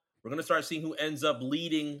month. We're going to start seeing who ends up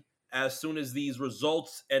leading as soon as these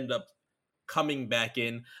results end up coming back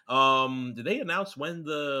in. Did they announce when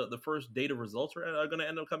the first date of results are going to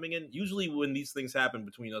end up coming in? Usually when these things happen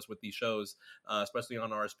between us with these shows, especially on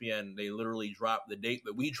RSPN, they literally drop the date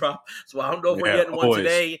that we drop. So I don't know if we're getting one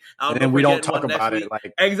today. And we don't talk about it.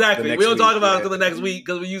 Exactly. We don't talk about it until the next week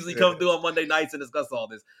because we usually come through on Monday nights and discuss all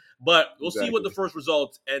this. But we'll see what the first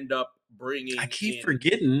results end up bringing. I keep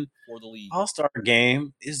forgetting for the league. All-Star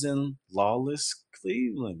game is in lawless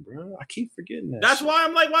Cleveland, bro. I keep forgetting that. That's why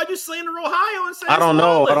I'm like, why'd you slander Ohio and say I don't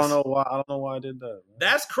know why I did that. Man.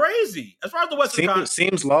 That's crazy. As far as the Western Conference,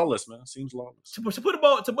 seems lawless, man. Seems lawless. To put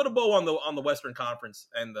a bow on the Western Conference,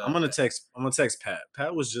 and I'm gonna text Pat.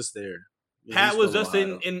 Pat was just there. Yeah, Pat was just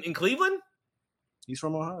in Cleveland. He's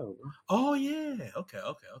from Ohio, bro. Oh yeah. Okay.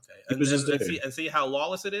 And see how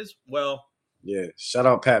lawless it is. Well. Yeah. Shout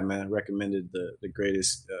out Pat, man. Recommended the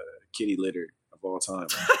greatest kitty litter of all time.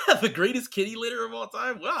 The greatest kitty litter of all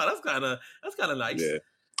time. Wow, that's kind of nice. Yeah.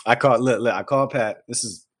 I called Pat. This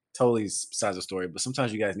is totally besides the story, but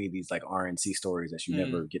sometimes you guys need these like RNC stories that you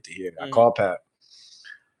never get to hear. I Mm-hmm. called Pat.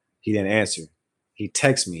 He didn't answer. He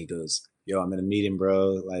texts me. He goes, "Yo, I'm in a meeting,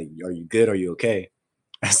 bro. Like, are you good? Are you okay?"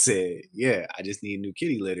 I said, "Yeah, I just need new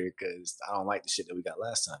kitty litter because I don't like the shit that we got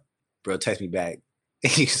last time." Bro, text me back.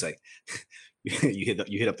 He's like, "You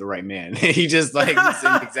hit up the right man." He just like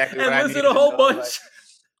said exactly what I needed. And listed a whole bunch.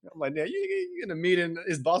 I'm like, "Yeah, you in a meeting?"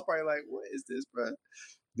 His boss probably like, "What is this, bro?"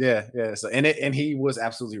 Yeah. So and he was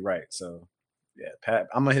absolutely right. So yeah, Pat,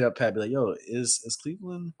 I'm gonna hit up Pat. Be like, "Yo, is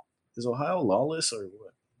Cleveland, is Ohio lawless or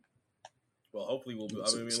what?" Well, hopefully we'll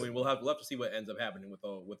have to see what ends up happening with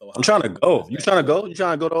Ohio. I'm trying to go. You trying to go? You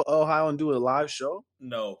trying to go to Ohio and do a live show?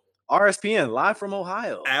 No. RSPN live from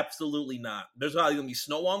Ohio. Absolutely not. There's probably gonna be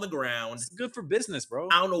snow on the ground. It's good for business, bro.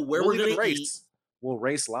 I don't know where we're gonna race. eat. We'll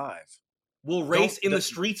race live. We'll race in the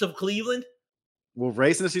streets of Cleveland. We'll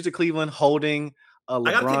race in the streets of Cleveland holding a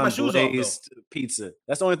LeBron Blaze pizza.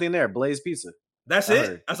 That's the only thing there. Blaze Pizza. That's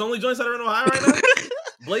it. That's the only joints that are in Ohio right now.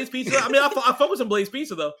 Blaze Pizza. I mean, I focus on Blaze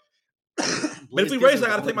Pizza though. But if we race, I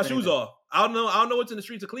gotta take my shoes off. I don't know what's in the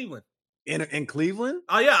streets of Cleveland. In Cleveland?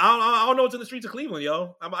 Oh yeah, I don't know what's in the streets of Cleveland,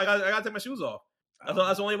 yo. I gotta take my shoes off.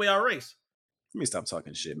 That's the only way I race. Let me stop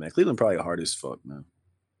talking shit, man. Cleveland probably hard as fuck, man.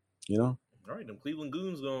 You know? All right, them Cleveland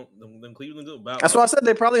goons them Cleveland goons. That's why I said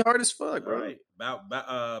they're probably hard as fuck, bro. All right, Bow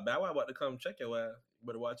Wow about to come check your ass. You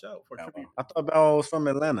better watch out for Trippy. I thought Bow was from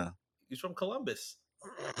Atlanta. He's from Columbus.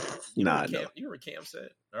 You were Cam said.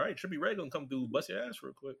 All right, Trippy Ray gonna come through, bust your ass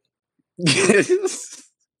real quick.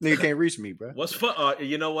 Nigga can't reach me, bro. What's fun?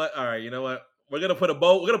 You know what? All right, you know what? We're gonna put a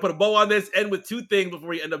bow on this. End with two things before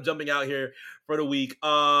we end up jumping out here for the week.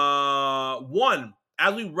 One,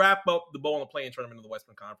 as we wrap up the bow on the play-in tournament of the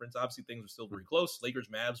Western Conference, obviously things are still very close. Lakers,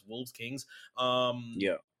 Mavs, Wolves, Kings.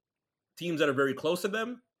 Yeah. Teams that are very close to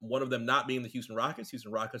them. One of them not being the Houston Rockets.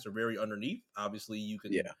 Houston Rockets are very underneath. Obviously, you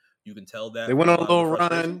can tell that they went on a little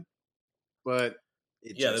run, but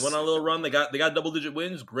they went on a little run. They got double-digit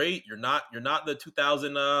wins. Great. You're not the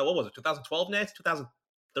 2000 what was it? 2012 Nets,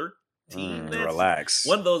 2013 Nets. Relax.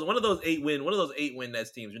 One of those 8-win Nets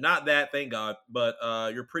teams. You're not that, thank God, but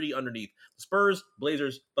you're pretty underneath. The Spurs,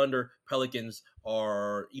 Blazers, Thunder, Pelicans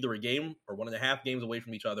are either a game or 1.5 games away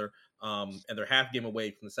from each other. And they're half game away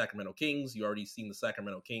from the Sacramento Kings. You already seen the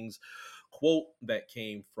Sacramento Kings quote that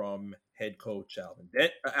came from head coach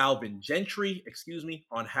Alvin Gentry,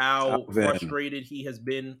 on how frustrated he has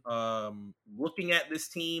been looking at this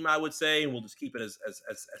team, I would say. And we'll just keep it as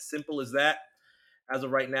simple as that as of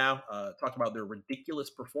right now. Talk about their ridiculous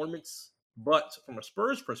performance. But from a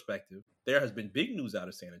Spurs perspective, there has been big news out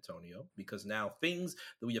of San Antonio because now things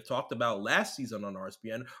that we have talked about last season on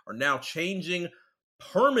RSPN are now changing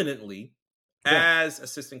permanently as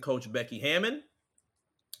assistant coach Becky Hammon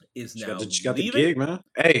is now she got the gig, man.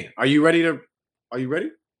 Hey, are you ready?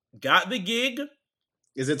 Got the gig.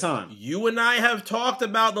 Is it time? You and I have talked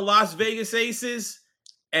about the Las Vegas Aces,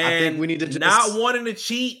 and I think we need to not wanting to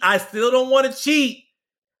cheat. I still don't want to cheat,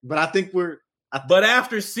 but I think but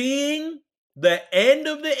after seeing the end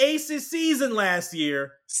of the Aces season last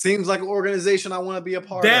year, seems like an organization I want to be a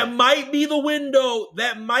part of. That might be the window.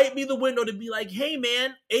 That might be the window to be like, hey,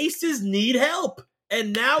 man, Aces need help.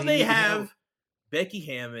 And now they have Becky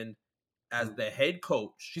Hammon as the head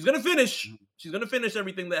coach. She's going to finish. She's going to finish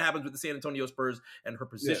everything that happens with the San Antonio Spurs and her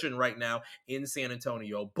position right now in San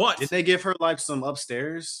Antonio. But did they give her like some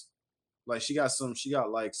upstairs? Like she got some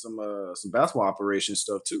basketball operation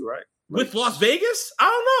stuff too, right? Like, with Las Vegas?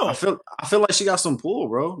 I don't know. I feel like she got some pull,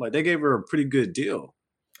 bro. Like they gave her a pretty good deal.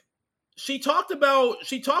 She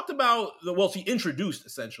introduced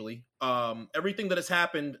essentially everything that has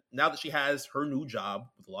happened now that she has her new job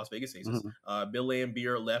with the Las Vegas Aces. Bill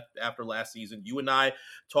Laimbeer left after last season. You and I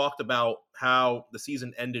talked about how the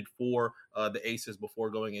season ended for the Aces before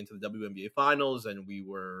going into the WNBA Finals, and we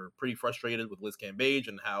were pretty frustrated with Liz Cambage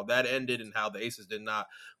and how that ended and how the Aces did not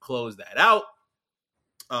close that out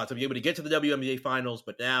to be able to get to the WNBA Finals.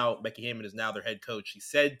 But now Becky Hammon is now their head coach. She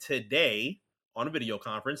said today on a video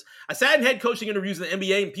conference, I sat in head coaching interviews in the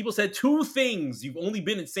NBA and people said two things. You've only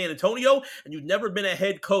been in San Antonio and you've never been a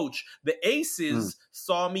head coach. The Aces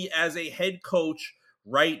saw me as a head coach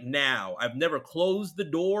right now. I've never closed the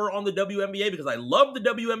door on the WNBA because I love the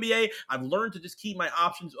WNBA. I've learned to just keep my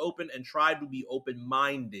options open and try to be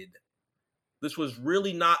open-minded. This was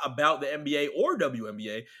really not about the NBA or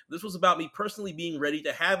WNBA. This was about me personally being ready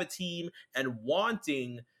to have a team and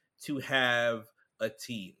wanting to have a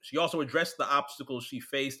team. She also addressed the obstacles she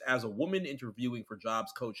faced as a woman interviewing for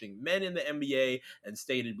jobs coaching men in the NBA and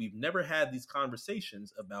stated, we've never had these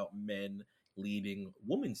conversations about men leading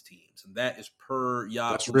women's teams. And that is per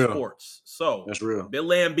Yahoo Sports. So that's real. Bill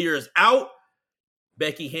Laimbeer is out.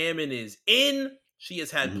 Becky Hammon is in. She has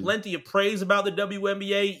had plenty of praise about the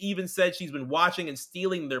WNBA, even said she's been watching and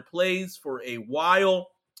stealing their plays for a while.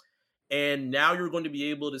 And now you're going to be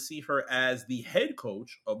able to see her as the head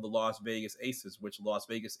coach of the Las Vegas Aces, which the Las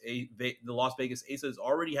Vegas Aces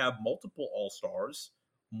already have multiple All-Stars,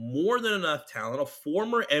 more than enough talent, a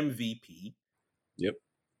former MVP. Yep.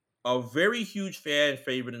 A very huge fan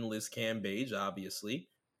favorite in Liz Cambage, obviously.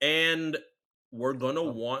 And we're going to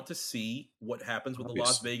want to see what happens with the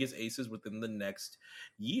Las Vegas Aces within the next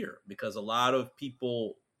year, because a lot of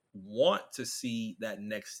people want to see that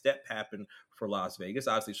next step happen for Las Vegas.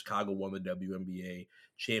 Obviously, Chicago won the WNBA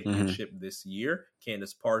championship this year.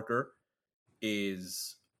 Candace Parker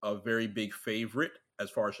is a very big favorite as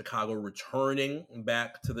far as Chicago returning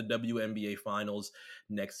back to the WNBA finals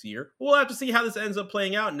next year. We'll have to see how this ends up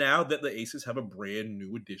playing out now that the Aces have a brand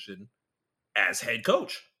new addition as head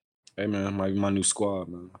coach. Hey, man, my new squad,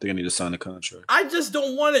 man. I think I need to sign a contract. I just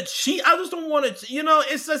don't want to cheat. I just don't want to,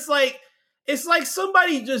 it's just like, it's like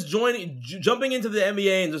somebody just jumping into the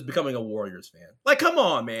NBA and just becoming a Warriors fan. Like, come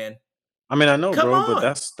on, man. I mean, I know,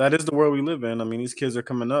 but that is the world we live in. I mean, these kids are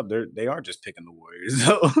coming up. They aren't just picking the Warriors.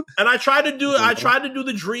 So. And I tried to do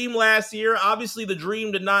the Dream last year. Obviously, the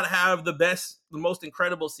Dream did not have the most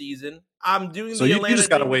incredible season. I'm doing so the Atlanta. You just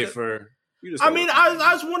gotta wait for.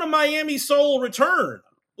 I just want a Miami Soul return.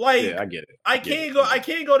 Like, yeah, I get it. I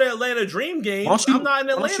can't go to Atlanta Dream games. I'm not in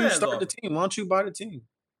Atlanta. Why don't you start the team? Why don't you buy the team?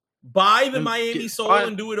 Buy the Miami Soul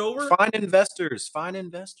and do it over? Find investors.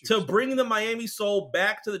 To bring the Miami Soul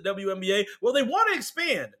back to the WNBA. Well, they want to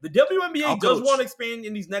expand. The WNBA does want to expand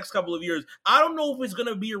in these next couple of years. I don't know if it's going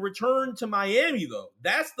to be a return to Miami, though.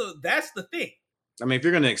 That's the thing. I mean, if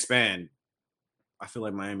you're going to expand, I feel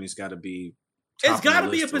like Miami's got to be. It's got to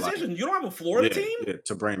be a position. You don't have a Florida team? Yeah,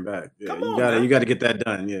 to bring back. Yeah, Come on, you got to get that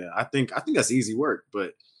done. Yeah, I think that's easy work,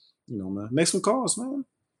 but man, make some calls, man.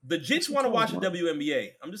 The Jits want to watch the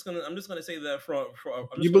WNBA. I'm just gonna say that front.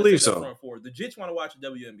 You believe so? Front forward. The Jits want to watch the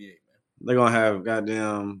WNBA, man. They're gonna have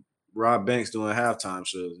goddamn Rob Banks doing halftime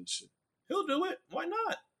shows and shit. He'll do it. Why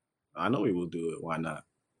not? I know he will do it. Why not?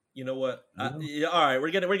 You know what? All right, we're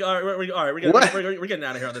getting out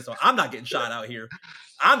of here on this one. I'm not getting shot out here.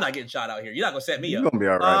 You're not gonna set me up. You're gonna be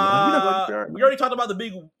all right, man. We already talked about the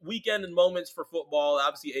big weekend and moments for football.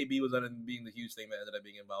 Obviously, AB was being the huge thing that ended up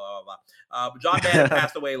being in blah blah blah. But John Madden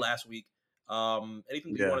passed away last week.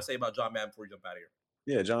 Anything you want to say about John Madden before we jump out of here?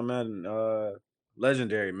 Yeah, John Madden,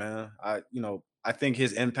 legendary, man. I think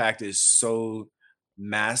his impact is so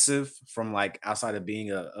massive from like outside of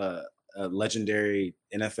being a legendary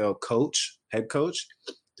NFL head coach.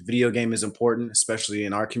 The video game is important, especially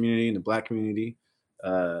in our community, in the Black community.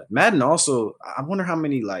 Madden also, I wonder how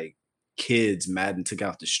many like kids Madden took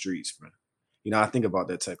out the streets, bro. I think about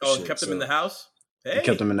that type of shit. Oh, kept them in the house? Hey.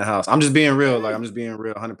 Kept them in the house. I'm just being real. Like, I'm just being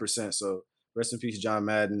real 100%. So rest in peace, John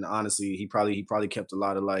Madden. Honestly, he probably kept a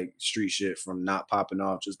lot of like street shit from not popping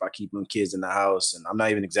off just by keeping kids in the house. And I'm not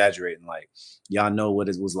even exaggerating. Like, y'all know what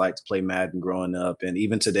it was like to play Madden growing up. And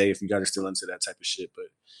even today, if you guys are still into that type of shit. But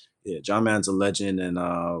yeah, John Madden's a legend. And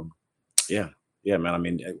yeah, man. I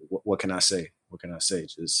mean, what can I say?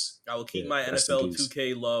 Just I will keep my NFL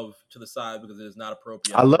 2K love to the side because it is not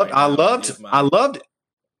appropriate. I loved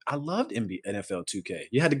NFL 2K.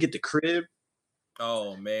 You had to get the crib.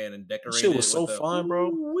 Oh man, and decorated. Shit was so fun,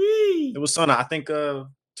 bro. It was fun. I think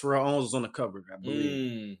Terrell Owens was on the cover, I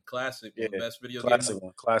believe. Classic. Yeah, the best video classic games.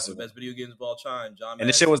 One. Classic. The best video games of all time. John Madden. And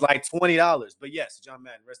the shit was like $20. But yes, John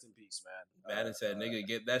Madden, rest in peace, man. Madden said, "Nigga,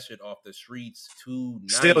 get that shit off the streets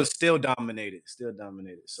tonight." Still dominated.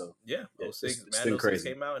 So yeah, 06. Madden 06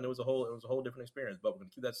 came out, and it was a whole different experience. But we're gonna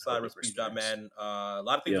keep that aside. Rest in peace, John Madden. A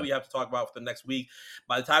lot of things we have to talk about for the next week.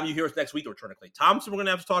 By the time you hear us next week, the return of Klay Thompson, we're gonna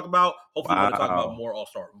have to talk about. Hopefully, we're gonna talk about more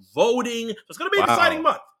All-Star voting. So it's gonna be an exciting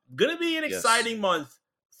month. Exciting month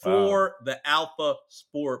for the Alpha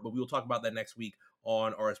Sport, but we will talk about that next week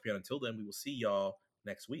on RSPN. Until then, we will see y'all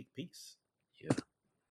next week. Peace. Yeah.